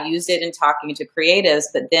mantra. I used it in talking to creatives,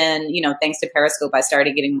 but then, thanks to Periscope, I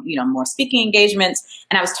started getting, more speaking engagements,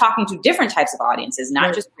 and I was talking to different types of audiences,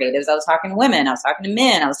 not just creatives. I was talking to women, I was talking to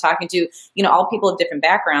men, I was talking to, all people of different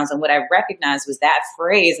backgrounds. And what I recognized was that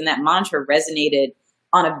phrase and that mantra resonated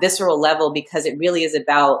on a visceral level, because it really is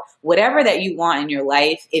about whatever that you want in your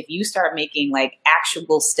life. If you start making like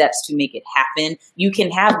actual steps to make it happen, you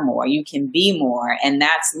can have more, you can be more. And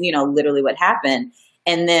that's, literally what happened.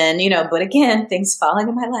 And then, but again, things falling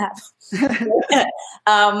in my lap.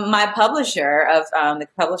 My publisher the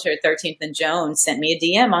publisher 13th and Jones sent me a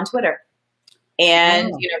DM on Twitter.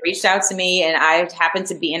 And, reached out to me, and I happened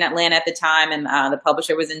to be in Atlanta at the time, and the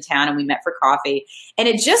publisher was in town, and we met for coffee. And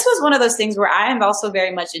it just was one of those things where I am also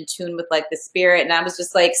very much in tune with like the spirit. And I was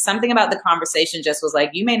just like, something about the conversation just was like,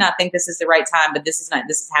 you may not think this is the right time, but this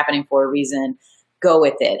is happening for a reason. Go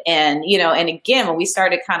with it. And, and again, when we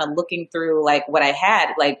started kind of looking through like what I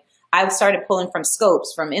had, like I started pulling from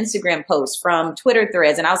scopes, from Instagram posts, from Twitter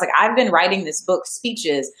threads. And I was like, I've been writing this book,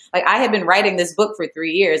 speeches. Like I had been writing this book for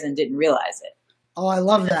 3 years and didn't realize it. Oh, I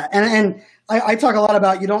love that. And I talk a lot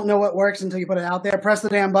about you don't know what works until you put it out there. Press the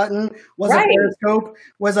Damn Button was a Periscope,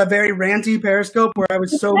 was a very ranty Periscope where I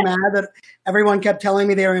was so mad that everyone kept telling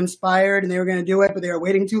me they were inspired and they were going to do it, but they were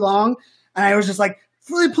waiting too long. And I was just like,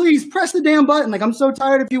 please press the damn button. Like, I'm so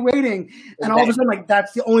tired of you waiting. And all of a sudden, like,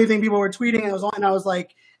 that's the only thing people were tweeting. And it was on, and I was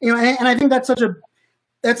like, you know, and I think that's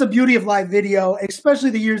a beauty of live video, especially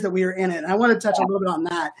the years that we were in it. And I want to touch a little bit on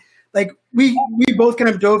that. Like, we both kind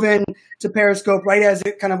of dove in to Periscope right as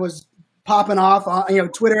it kind of was popping off. You know,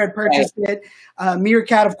 Twitter had purchased it.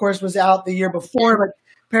 Meerkat, of course, was out the year before, but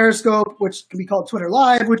Periscope, which can be called Twitter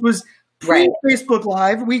Live, which was Facebook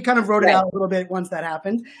Live. We kind of wrote it out a little bit once that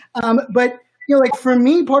happened. But, you know, like, for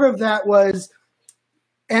me, part of that was,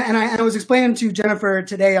 and I was explaining to Jennifer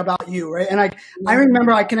today about you, right? And I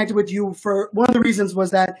remember I connected with you for one of the reasons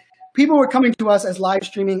was that people were coming to us as live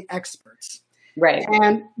streaming experts. Right.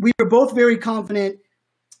 And we were both very confident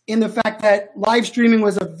in the fact that live streaming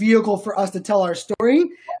was a vehicle for us to tell our story,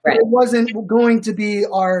 but it wasn't going to be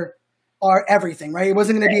our everything, right? It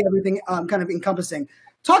wasn't going to be everything kind of encompassing.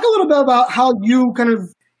 Talk a little bit about how you kind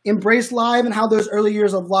of embraced live and how those early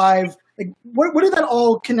years of live, like, what did that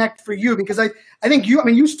all connect for you? Because I think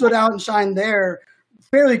you stood out and shined there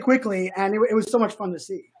fairly quickly, and it was so much fun to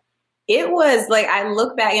see. It was like, I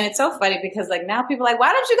look back and it's so funny because like now people are like,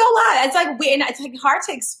 why don't you go live? It's like, and it's like hard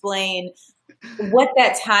to explain what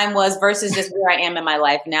that time was versus just where I am in my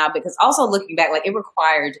life now. Because also looking back, like it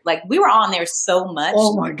required, like we were on there so much.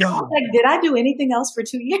 Oh my God. Like, did I do anything else for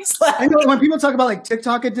 2 years? I know when people talk about like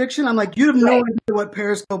TikTok addiction, I'm like, you have no idea what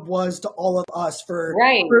Periscope was to all of us for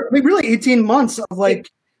I mean, really 18 months of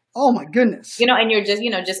like, oh my goodness. You know, and you're just,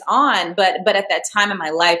 just on. But at that time in my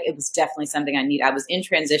life, it was definitely something I needed. I was in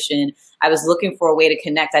transition. I was looking for a way to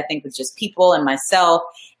connect, I think, with just people and myself.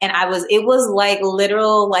 And it was like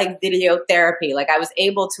literal like video therapy. Like I was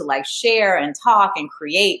able to like share and talk and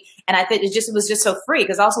create. And I think it was just so free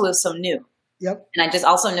because also it was so new. Yep. And I just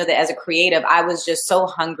also knew that as a creative, I was just so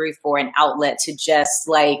hungry for an outlet to just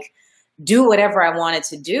like do whatever I wanted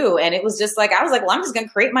to do. And it was just like, I was like, well, I'm just going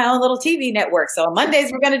to create my own little TV network. So on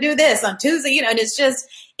Mondays, we're going to do this. On Tuesday, and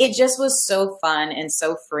it just was so fun and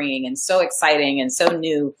so freeing and so exciting and so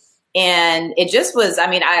new. And it just was,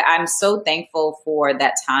 I mean, I'm so thankful for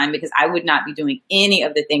that time because I would not be doing any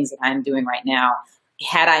of the things that I'm doing right now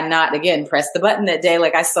had I not, again, pressed the button that day.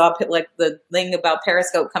 Like I saw like the thing about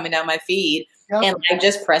Periscope coming down my feed and I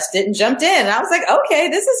just pressed it and jumped in. And I was like, okay,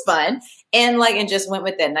 this is fun. And just went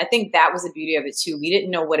with it. And I think that was the beauty of it too. We didn't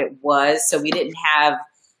know what it was. So we didn't have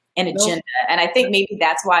an agenda. And I think maybe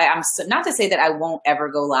that's why not to say that I won't ever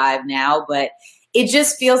go live now, but it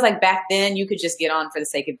just feels like back then you could just get on for the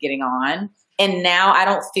sake of getting on. And now I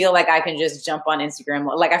don't feel like I can just jump on Instagram.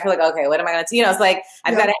 Like, I feel like, okay, what am I going to, it's like,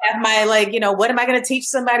 I've got to have my, what am I going to teach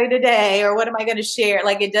somebody today? Or what am I going to share?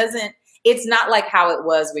 Like, it's not like how it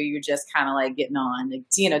was where you're just kind of like getting on,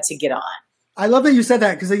 to get on. I love that you said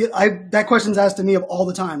that because that question's asked to me all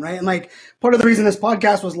the time, right? And like part of the reason this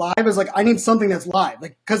podcast was live is like I need something that's live,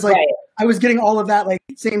 like because like I was getting all of that like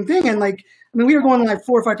same thing, and like I mean we were going live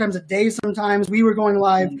 4 or 5 times a day. Sometimes we were going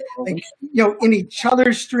live like in each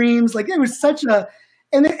other's streams. Like it was such a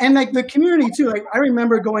and like the community too. Like I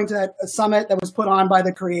remember going to that summit that was put on by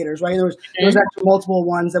the creators, right? There was actually multiple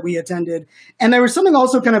ones that we attended, and there was something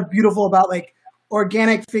also kind of beautiful about like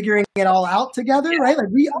organic figuring it all out together, right? Like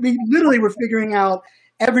we literally were figuring out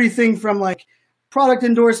everything from like product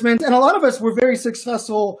endorsements, and a lot of us were very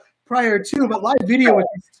successful prior to, but live video was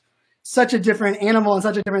such a different animal and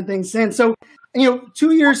such a different thing since. So,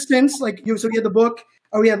 2 years since, so we had the book,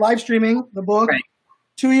 or we had live streaming, the book.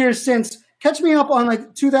 2 years since, catch me up on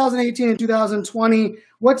like 2018 and 2020.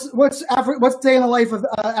 What's day in the life of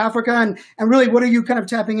Africa, and really what are you kind of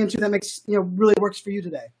tapping into that makes really works for you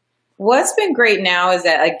today? What's been great now is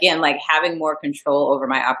that, again, like having more control over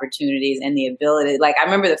my opportunities and the ability, like I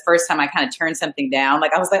remember the first time I kind of turned something down,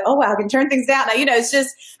 like I was like, oh, wow, I can turn things down. Now, it's just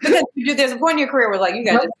because there's a point in your career where like, you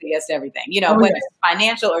got to just say yes to everything, whether it's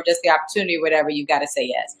financial or just the opportunity or whatever, you've got to say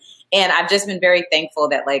yes. And I've just been very thankful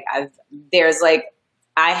that like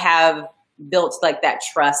I have built like that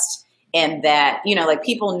trust. And that, like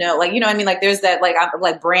people know, like, like there's that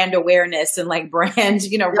like brand awareness and like brand,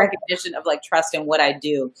 recognition of like trust in what I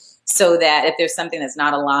do, so that if there's something that's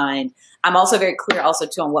not aligned, I'm also very clear also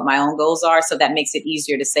too on what my own goals are. So that makes it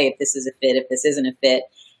easier to say if this is a fit, if this isn't a fit.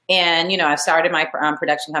 And, I've started my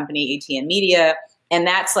production company, ATM Media. And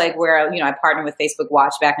that's like where, I partnered with Facebook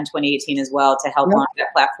Watch back in 2018 as well to help launch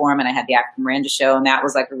that platform. And I had the African Miranda Show, and that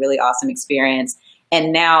was like a really awesome experience.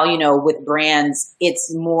 And now, with brands,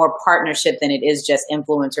 it's more partnership than it is just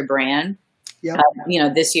influencer brand. Yep.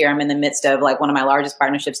 This year I'm in the midst of like one of my largest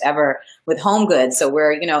partnerships ever with Home Goods. So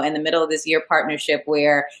we're, in the middle of this year partnership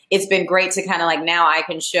where it's been great to kind of like, now I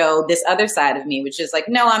can show this other side of me, which is like,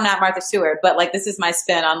 no, I'm not Martha Stewart, but like, this is my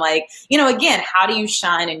spin on like, again, how do you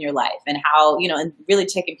shine in your life, and how, and really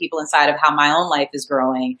taking people inside of how my own life is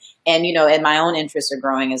growing, and, and my own interests are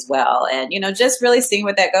growing as well. And, just really seeing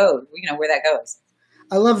what that goes, where that goes.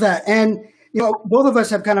 I love that. And, both of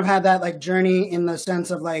us have kind of had that like journey in the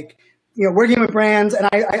sense of like, working with brands, and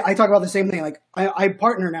I talk about the same thing. Like I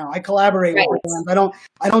partner now, I collaborate with brands.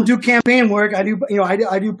 I don't do campaign work. I do,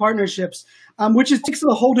 I do partnerships, which takes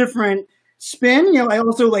a whole different spin. I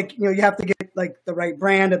also like, you have to get like the right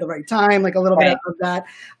brand at the right time, like a little bit of that.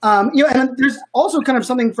 And there's also kind of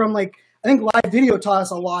something from like, I think live video taught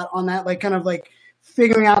us a lot on that, like kind of like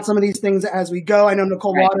figuring out some of these things as we go. I know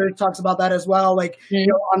Nicole Waters talks about that as well. Like,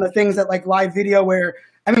 on the things that like live video where,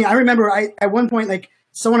 I remember at one point, like,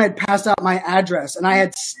 someone had passed out my address and I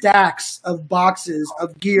had stacks of boxes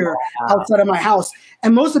of gear outside of my house.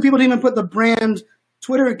 And most of the people didn't even put the brand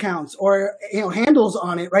Twitter accounts or, handles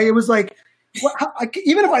on it. Right. It was like,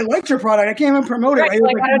 even if I liked your product, I can't even promote it. Right?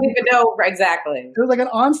 Like, I don't even know exactly. It was like an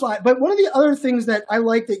onslaught. But one of the other things that I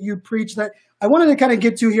like that you preach that I wanted to kind of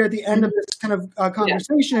get to here at the end of this kind of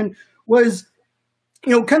conversation was,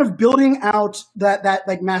 kind of building out that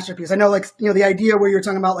like masterpiece. I know like, the idea where you're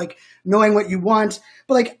talking about like knowing what you want,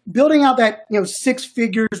 but like building out that, 6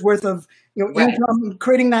 figures worth of, income,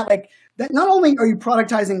 creating that, like that not only are you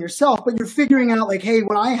productizing yourself, but you're figuring out like, hey,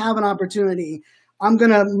 when I have an opportunity, I'm going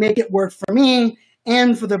to make it work for me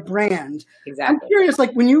and for the brand. Exactly. I'm curious,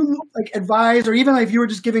 like when you like advise, or even if you were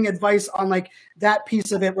just giving advice on like that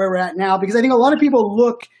piece of it where we're at now, because I think a lot of people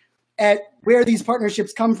look at where these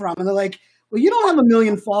partnerships come from and they're like, well, you don't have 1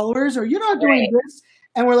 million followers, or you're not doing this.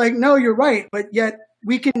 And we're like, no, you're right. But yet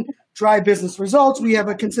we can drive business results. We have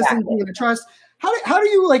a consistency and a trust. How do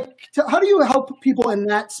you help people in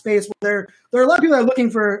that space where there are a lot of people that are looking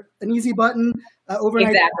for an easy button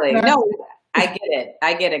overnight? Exactly. No, I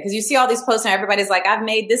get it. Because you see all these posts and everybody's like, I've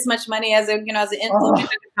made this much money as an influencer,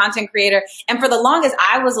 content creator. And for the longest,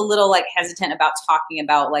 I was a little like hesitant about talking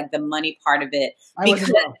about like the money part of it.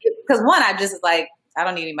 Because one, I just like, I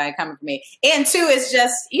don't need anybody coming for me. And two, it's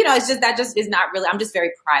just, that just is not really, I'm just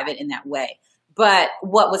very private in that way. But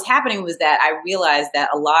what was happening was that I realized that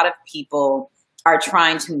a lot of people are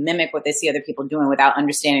trying to mimic what they see other people doing without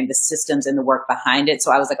understanding the systems and the work behind it.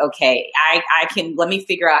 So I was like, okay, let me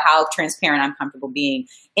figure out how transparent I'm comfortable being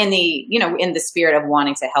in the spirit of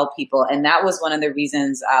wanting to help people. And that was one of the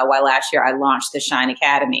reasons why last year I launched the Shine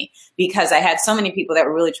Academy, because I had so many people that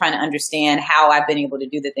were really trying to understand how I've been able to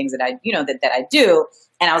do the things that I do.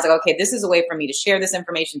 And I was like, okay, this is a way for me to share this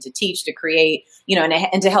information, to teach, to create,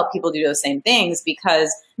 and to help people do those same things.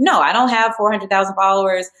 Because no, I don't have 400,000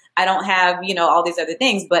 followers. I don't have, all these other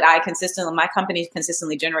things, but my company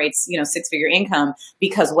consistently generates, 6-figure income,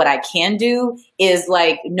 because what I can do is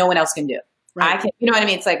like no one else can do. Right. I can, what I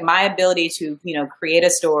mean? It's like my ability to, create a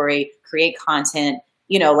story, create content,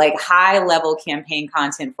 like high level campaign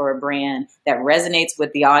content for a brand that resonates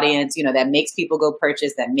with the audience, that makes people go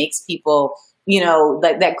purchase, that makes people,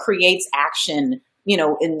 that creates action,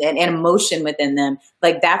 and emotion within them.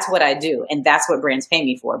 Like that's what I do. And that's what brands pay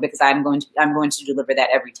me for, because I'm going to deliver that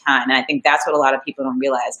every time. And I think that's what a lot of people don't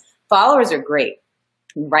realize. Followers are great.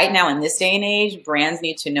 Right now in this day and age, brands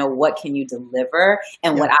need to know what can you deliver,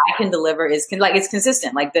 and what I can deliver is it's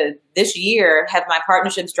consistent. Like this year, have my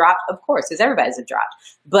partnerships dropped? Of course, because everybody's have dropped.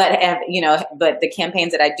 But but the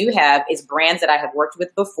campaigns that I do have is brands that I have worked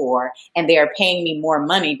with before, and they are paying me more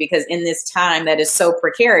money, because in this time that is so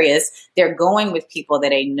precarious, they're going with people that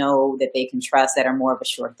they know that they can trust, that are more of a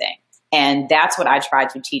sure thing. And that's what I try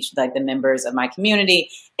to teach like the members of my community,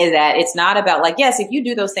 is that it's not about like, yes, if you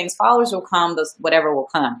do those things, followers will come, whatever will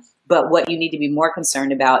come. But what you need to be more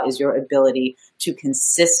concerned about is your ability to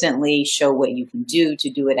consistently show what you can do, to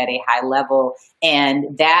do it at a high level.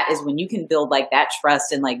 And that is when you can build like that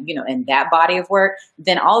trust and like, and that body of work,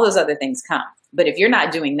 then all those other things come. But if you're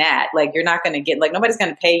not doing that, like you're not going to get, like nobody's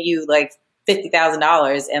going to pay you like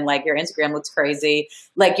 $50,000 and like your Instagram looks crazy.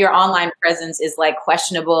 Like your online presence is like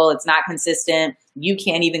questionable. It's not consistent. You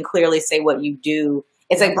can't even clearly say what you do.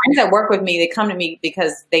 It's like brands that work with me, they come to me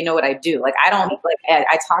because they know what I do. Like I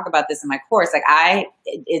talk about this in my course. Like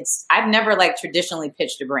I've never like traditionally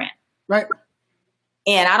pitched a brand. Right.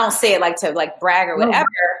 And I don't say it like to like brag or whatever,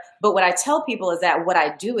 but what I tell people is that what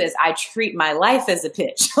I do is I treat my life as a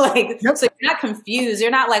pitch. So you're not confused. You're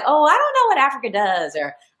not like, oh, I don't know what Africa does,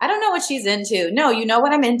 or I don't know what she's into. No, you know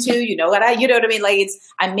what I'm into. You know what you know what I mean? Like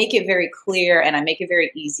I make it very clear and I make it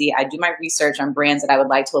very easy. I do my research on brands that I would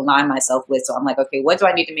like to align myself with. So I'm like, okay, what do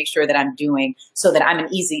I need to make sure that I'm doing so that I'm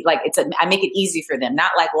I make it easy for them.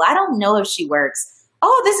 Not like, well, I don't know if she works.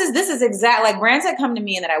 Oh, this is exact, like brands that come to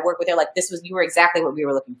me and that I work with, they're like, you were exactly what we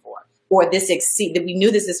were looking for. Or that we knew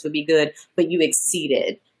this would be good, but you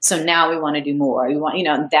exceeded. So now we want to do more. We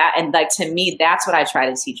want, that. And like, to me, that's what I try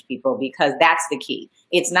to teach people, because that's the key.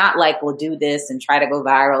 It's not like, we'll do this and try to go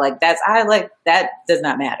viral. Like that does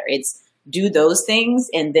not matter. It's do those things.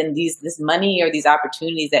 And then this money or these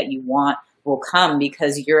opportunities that you want will come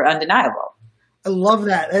because you're undeniable. I love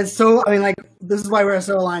that. And so, this is why we're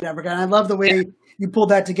so aligned, Africa. And I love the way you pulled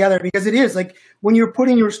that together, because it is like when you're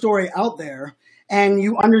putting your story out there and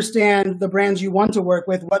you understand the brands you want to work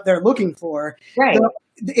with, what they're looking for. Right.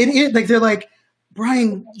 It is like, they're like,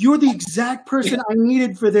 Brian, you're the exact person I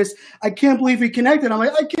needed for this. I can't believe we connected. I'm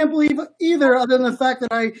like, I can't believe either, other than the fact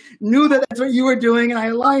that I knew that that's what you were doing, and I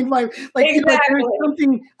aligned my there's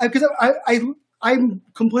something, because I'm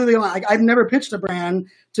completely aligned. Like, I've never pitched a brand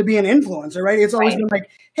to be an influencer, right? It's always been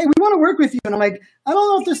like, hey, we want to work with you, and I'm like, I don't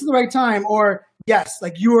know if this is the right time, or yes,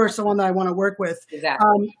 like you are someone that I want to work with.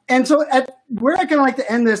 Exactly. And so where I kind of like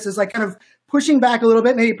to end this is like kind of pushing back a little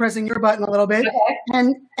bit, maybe pressing your button a little bit.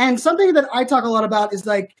 Okay. And something that I talk a lot about is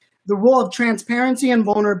like the role of transparency and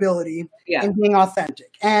vulnerability and being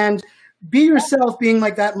authentic. And be yourself, being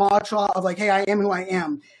like that mantra of like, hey, I am who I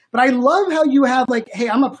am. But I love how you have like, hey,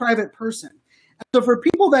 I'm a private person. So for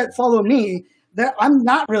people that follow me, that I'm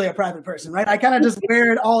not really a private person, right? I kind of just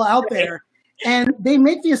wear it all out there. And they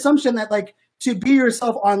make the assumption that like to be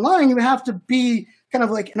yourself online, you have to be kind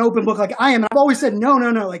of like an open book like I am. And I've always said, no,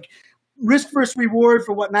 like risk versus reward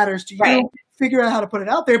for what matters to you. Right. Figure out how to put it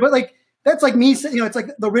out there. But like, that's like me, it's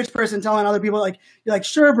like the rich person telling other people like, you're like,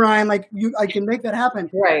 sure, Brian, like I can make that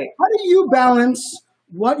happen. Right. How do you balance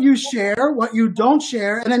what you share, what you don't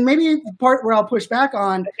share? And then maybe the part where I'll push back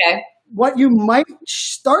on what you might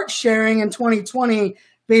start sharing in 2020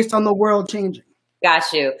 based on the world changing. Got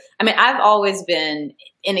you. I mean, I've always been,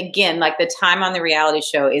 and again, like the time on the reality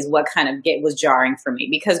show is what kind of was jarring for me,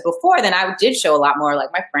 because before then I did show a lot more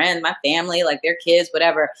like my friends, my family, like their kids,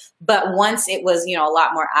 whatever. But once it was, a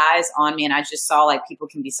lot more eyes on me, and I just saw like people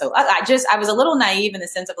can be so, I was a little naive in the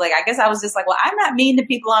sense of like, I guess I was just like, well, I'm not mean to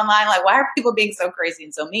people online. Like, why are people being so crazy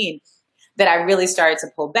and so mean? That I really started to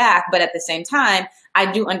pull back. But at the same time, I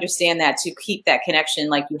do understand that to keep that connection,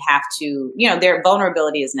 like you have to, their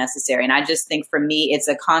vulnerability is necessary. And I just think for me, it's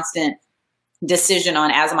a constant decision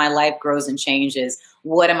on, as my life grows and changes,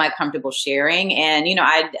 what am I comfortable sharing? And,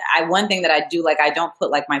 one thing that I do, like, I don't put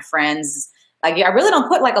like my friends, like, I really don't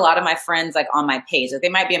put like a lot of my friends like on my page. Like they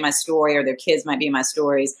might be in my story or their kids might be in my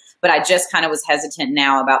stories, but I just kind of was hesitant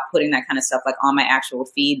now about putting that kind of stuff like on my actual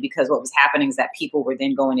feed, because what was happening is that people were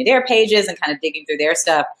then going to their pages and kind of digging through their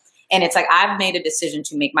stuff. And it's like, I've made a decision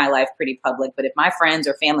to make my life pretty public, but if my friends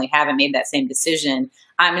or family haven't made that same decision,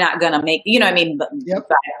 I'm not going to make,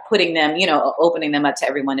 by putting them, opening them up to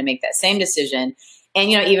everyone to make that same decision. And,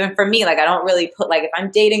 even for me, like, I don't really put, like, if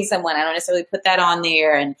I'm dating someone, I don't necessarily put that on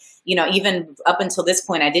there. And, even up until this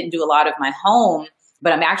point, I didn't do a lot of my home,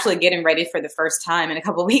 but I'm actually getting ready for the first time in a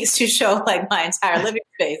couple of weeks to show like my entire living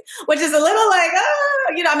space, which is a little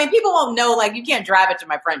like, people won't know, like you can't drive it to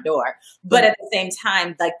my front door, but at the same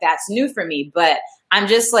time, like that's new for me. But I'm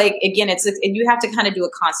just like, again, you have to kind of do a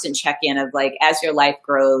constant check-in of like, as your life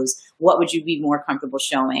grows, what would you be more comfortable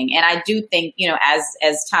showing? And I do think,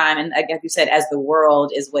 as time, and like you said, as the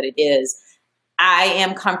world is what it is, I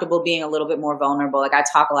am comfortable being a little bit more vulnerable. Like I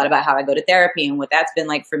talk a lot about how I go to therapy and what that's been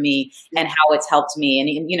like for me and how it's helped me.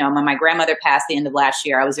 And, when my grandmother passed the end of last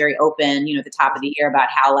year, I was very open, at the top of the year about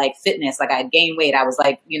how like fitness, like I had gained weight. I was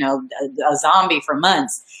like, a zombie for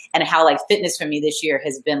months, and how like fitness for me this year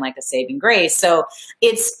has been like a saving grace. So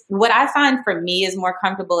it's what I find for me is more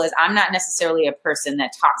comfortable is I'm not necessarily a person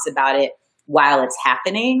that talks about it while it's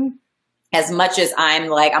happening, as much as I'm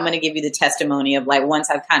like, I'm going to give you the testimony of like, once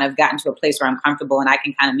I've kind of gotten to a place where I'm comfortable and I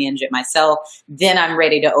can kind of manage it myself, then I'm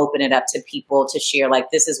ready to open it up to people to share, like,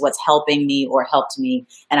 this is what's helping me or helped me,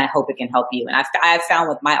 and I hope it can help you. And I've found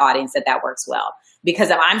with my audience that works well,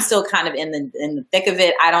 because if I'm still kind of in the thick of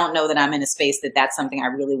it, I don't know that I'm in a space that's something I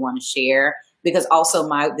really want to share. Because also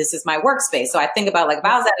this is my workspace. So I think about like, if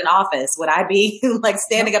I was at an office, would I be like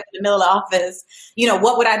standing up in the middle of the office?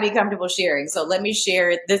 What would I be comfortable sharing? So let me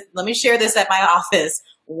share this at my office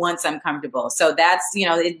once I'm comfortable. So that's,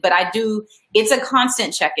 but it's a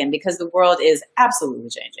constant check-in because the world is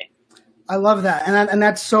absolutely changing. I love that. And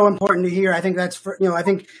that's so important to hear. I think that's I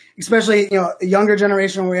think especially, a younger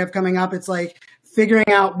generation we have coming up, it's like, figuring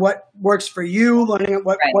out what works for you, learning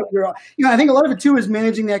what you're, I think a lot of it too is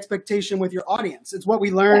managing the expectation with your audience. It's what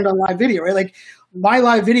we learned on live video, right? Like my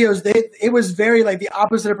live videos, it was very like the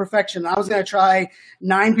opposite of perfection. I was going to try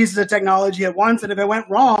 9 pieces of technology at once, and if it went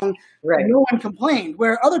wrong, no one complained.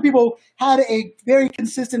 Where other people had a very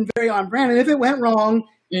consistent, very on brand, and if it went wrong,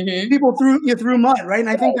 people threw mud, right? And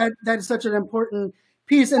I think that is such an important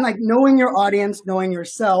piece, and like knowing your audience, knowing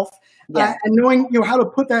yourself, and knowing how to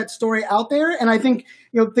put that story out there. And I think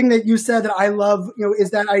thing that you said that I love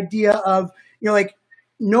is that idea of like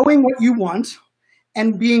knowing what you want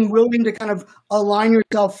and being willing to kind of align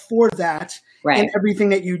yourself for that in everything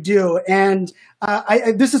that you do. And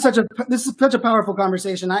this is such a powerful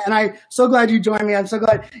conversation. And I'm so glad you joined me. I'm so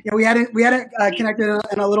glad we hadn't connected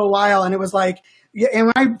in a little while, and it was like, and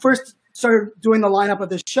when I first started doing the lineup of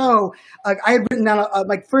this show, I had written down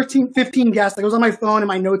like 15 guests. Like it was on my phone and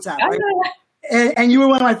my notes app, right? And you were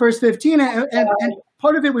one of my first 15. And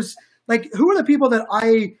part of it was like, who are the people that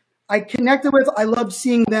I connected with? I loved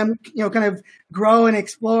seeing them, kind of grow and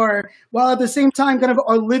explore, while at the same time kind of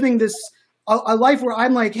are living this a life where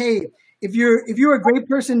I'm like, hey, if you're a great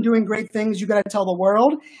person doing great things, you got to tell the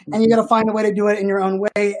world, and you got to find a way to do it in your own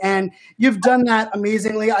way. And you've done that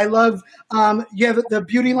amazingly. I love you have the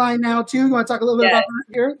beauty line now too. You want to talk a little bit about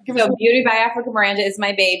that here? Beauty by Africa Miranda is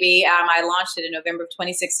my baby. I launched it in November of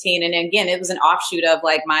 2016, and again, it was an offshoot of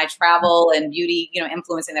like my travel and beauty,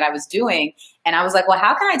 influencing that I was doing. And I was like, well,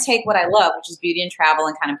 how can I take what I love, which is beauty and travel,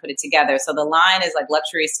 and kind of put it together? So the line is like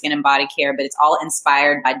luxury skin and body care, but it's all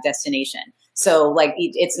inspired by destination. So like,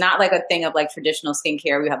 it's not like a thing of like traditional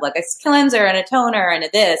skincare. We have like a cleanser and a toner and a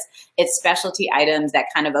this. It's specialty items that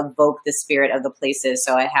kind of evoke the spirit of the places.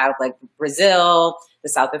 So I have like Brazil, the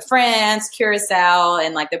south of France, Curacao,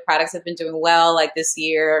 and like the products have been doing well. Like this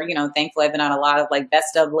year, thankfully I've been on a lot of like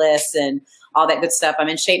best of lists and all that good stuff. I'm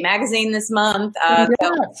in Shape magazine this month.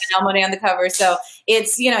 Money on the cover. So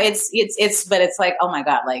it's, but it's like, oh my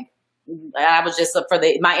God, like, I was just for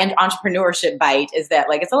my entrepreneurship bite is that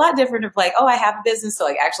like, it's a lot different of like, oh, I have a business. So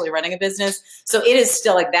like actually running a business. So it is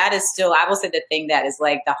still like, that is still, I will say the thing that is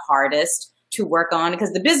like the hardest to work on,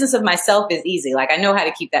 because the business of myself is easy. Like I know how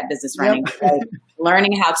to keep that business running. Like,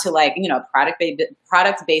 learning how to like,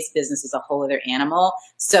 product-based business is a whole other animal.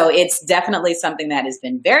 So it's definitely something that has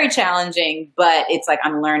been very challenging, but it's like,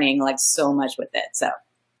 I'm learning like so much with it. So.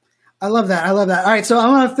 I love that. All right. So I'm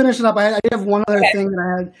going to finish it up. I have one other thing that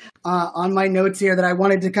I had on my notes here that I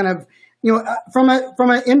wanted to kind of, from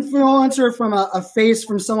an influencer, from a face,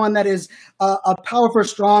 from someone that is a powerful,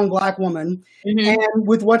 strong Black woman, and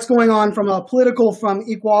with what's going on from a political, from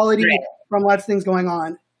equality, from lots of things going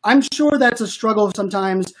on. I'm sure that's a struggle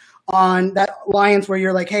sometimes on that alliance where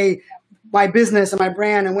you're like, hey, my business and my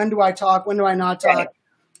brand, and when do I talk? When do I not talk?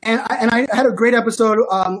 And I had a great episode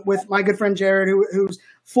with my good friend Jared, who's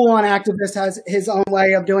full-on activist, has his own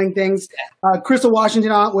way of doing things. Crystal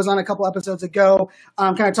Washington was on a couple episodes ago,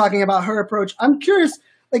 kind of talking about her approach. I'm curious,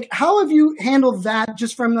 like, how have you handled that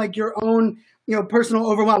just from like your own, personal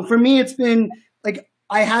overwhelm? For me, it's been like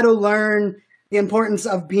I had to learn the importance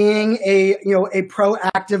of being a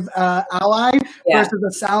proactive ally versus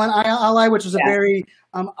a silent ally, which was a very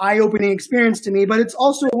eye-opening experience to me. But it's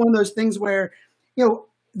also one of those things where,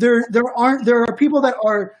 there are people that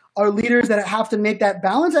are leaders that have to make that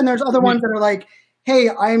balance, and there's other ones that are like, hey,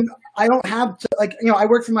 I don't have to, like, I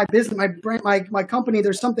work for my business, my brand, my company.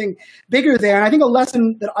 There's something bigger there. And I think a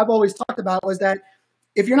lesson that I've always talked about was that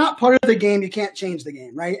if you're not part of the game, you can't change the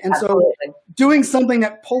game, right? And so doing something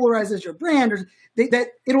that polarizes your brand, or that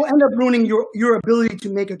it'll end up ruining your ability to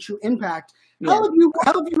make a true impact. How have you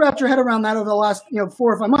wrapped your head around that over the last 4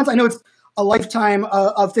 or 5 months? I know it's a lifetime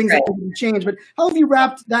of things that can change, but how have you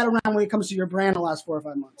wrapped that around when it comes to your brand the last 4 or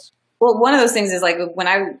 5 months? Well, one of those things is like when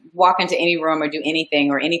I walk into any room or do anything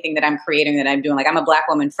that I'm creating, that I'm doing, like I'm a Black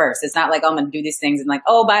woman first. It's not like, oh, I'm going to do these things and like,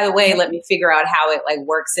 oh, by the way, let me figure out how it like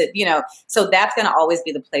works it, so that's going to always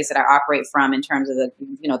be the place that I operate from in terms of the,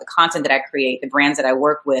 the content that I create, the brands that I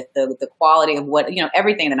work with, the quality of what,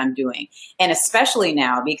 everything that I'm doing. And especially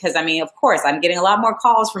now, because of course I'm getting a lot more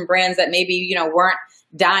calls from brands that maybe, weren't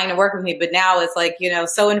dying to work with me, but now it's like,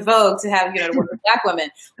 so in vogue to have, to work with Black women,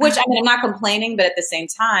 which I'm not complaining, but at the same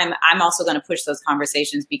time, I'm also going to push those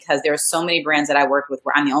conversations because there are so many brands that I work with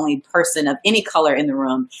where I'm the only person of any color in the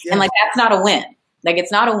room. And like, that's not a win. Like,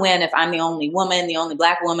 it's not a win if I'm the only woman, the only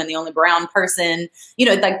Black woman, the only brown person,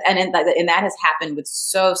 and that has happened with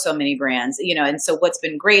so many brands, and so what's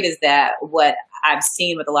been great is that what I've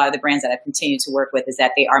seen with a lot of the brands that I've continued to work with is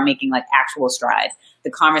that they are making like actual strides.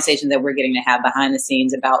 The conversations that we're getting to have behind the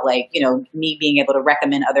scenes about like, you know, me being able to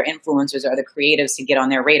recommend other influencers or other creatives to get on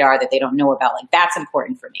their radar that they don't know about, like that's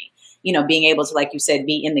important for me. You know, being able to, like you said,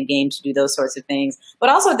 be in the game to do those sorts of things. But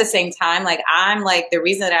also at the same time, like I'm like, the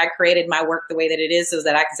reason that I created my work the way that it is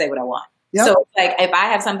that I can say what I want. Yep. So like if I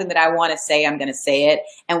have something that I want to say, I'm going to say it.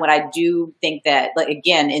 And what I do think that, like,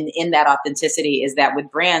 again, in that authenticity is that with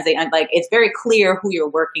brands, they like, it's very clear who you're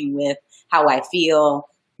working with, how I feel.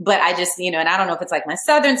 But I just, you know, and I don't know if it's like my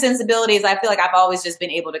Southern sensibilities. I feel like I've always just been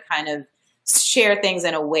able to kind of share things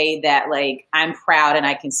in a way that like I'm proud and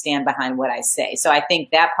I can stand behind what I say. So I think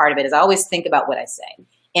that part of it is I always think about what I say.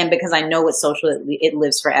 And because I know with social, it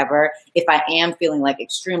lives forever. If I am feeling like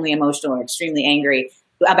extremely emotional or extremely angry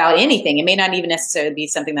about anything, it may not even necessarily be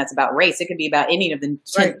something that's about race. It could be about any of the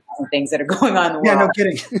 10,000 things that are going on in the world. Yeah, no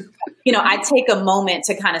kidding. You know, I take a moment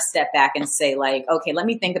to kind of step back and say like, okay, let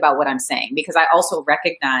me think about what I'm saying, because I also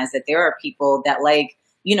recognize that there are people that like,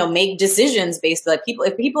 you know, make decisions based like people.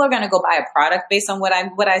 If people are going to go buy a product based on what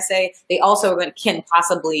I say, they also can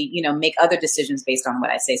possibly, you know, make other decisions based on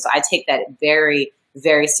what I say. So I take that very,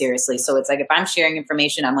 very seriously. So it's like, if I'm sharing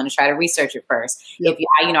information, I'm going to try to research it first. Yep.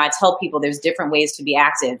 I tell people there's different ways to be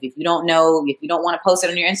active. If you don't want to post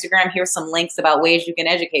it on your Instagram, here's some links about ways you can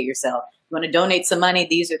educate yourself. If you want to donate some money,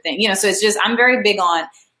 these are things, you know, so it's just, I'm very big on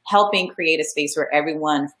helping create a space where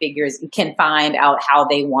everyone can find out how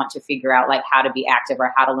they want to figure out like how to be active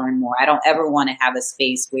or how to learn more. I don't ever want to have a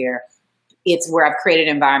space where I've created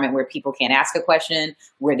an environment where people can't ask a question,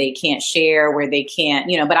 where they can't share, where they can't,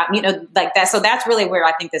 you know, but like that. So that's really where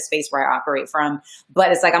I think the space where I operate from.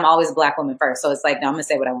 But it's like, I'm always a Black woman first. So it's like, no, I'm going to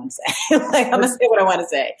say what I want to say. Like, I'm going to say what I want to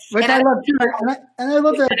say. Which I love too. And I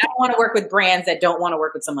love that. I don't want to work with brands that don't want to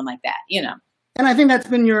work with someone like that, you know. And I think that's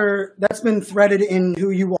been threaded in who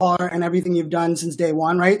you are and everything you've done since day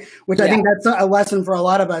one, right? Which I think that's a lesson for a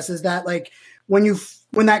lot of us, is that like when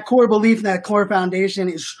that core belief and that core foundation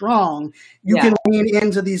is strong, you can lean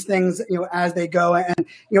into these things, you know, as they go, and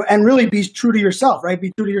you know, and really be true to yourself, right?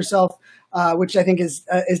 Be true to yourself, which I think is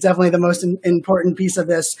definitely the most important piece of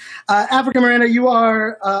this. Africa Miranda, you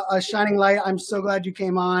are a shining light. I'm so glad you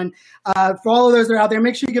came on. For all of those that are out there,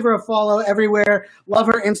 make sure you give her a follow everywhere. Love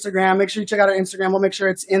her Instagram. Make sure you check out her Instagram. We'll make sure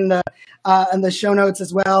it's in the show notes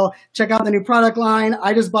as well. Check out the new product line.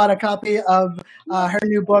 I just bought a copy of her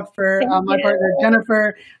new book for my partner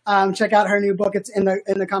Jennifer. Check out her new book. It's in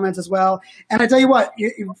the comments as well. And I tell you what,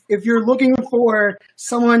 if you're looking for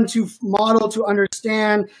someone to model, to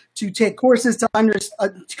understand, to take courses, to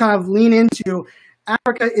kind of lean into,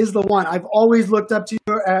 Africa is the one. I've always looked up to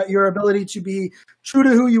your ability to be true to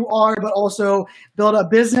who you are, but also build a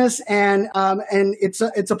business. And it's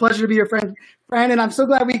a pleasure to be your friend. And I'm so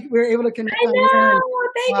glad we were able to connect. I know.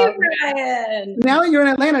 Thank you, Brian. Now you're in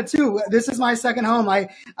Atlanta too. This is my second home.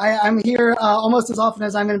 I'm here almost as often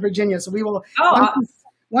as I'm in Virginia. So we will.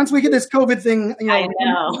 Once we get this COVID thing, you know,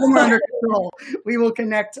 more under control, we will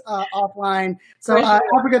connect offline. So,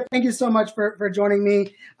 Africa, thank you so much for joining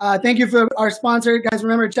me. Thank you for our sponsor. Guys,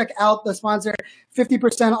 remember, check out the sponsor,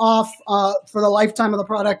 50% off for the lifetime of the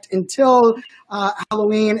product until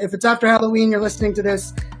Halloween. If it's after Halloween, you're listening to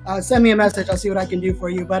this, send me a message. I'll see what I can do for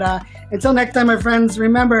you. But until next time, my friends,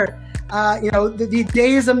 remember, the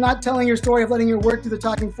days of not telling your story, of letting your work do the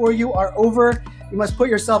talking for you, are over. You must put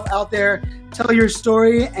yourself out there, tell your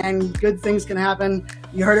story, and good things can happen.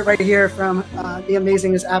 You heard it right here from the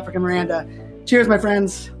amazing Miss Africa Miranda. Cheers, my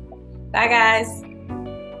friends. Bye, guys.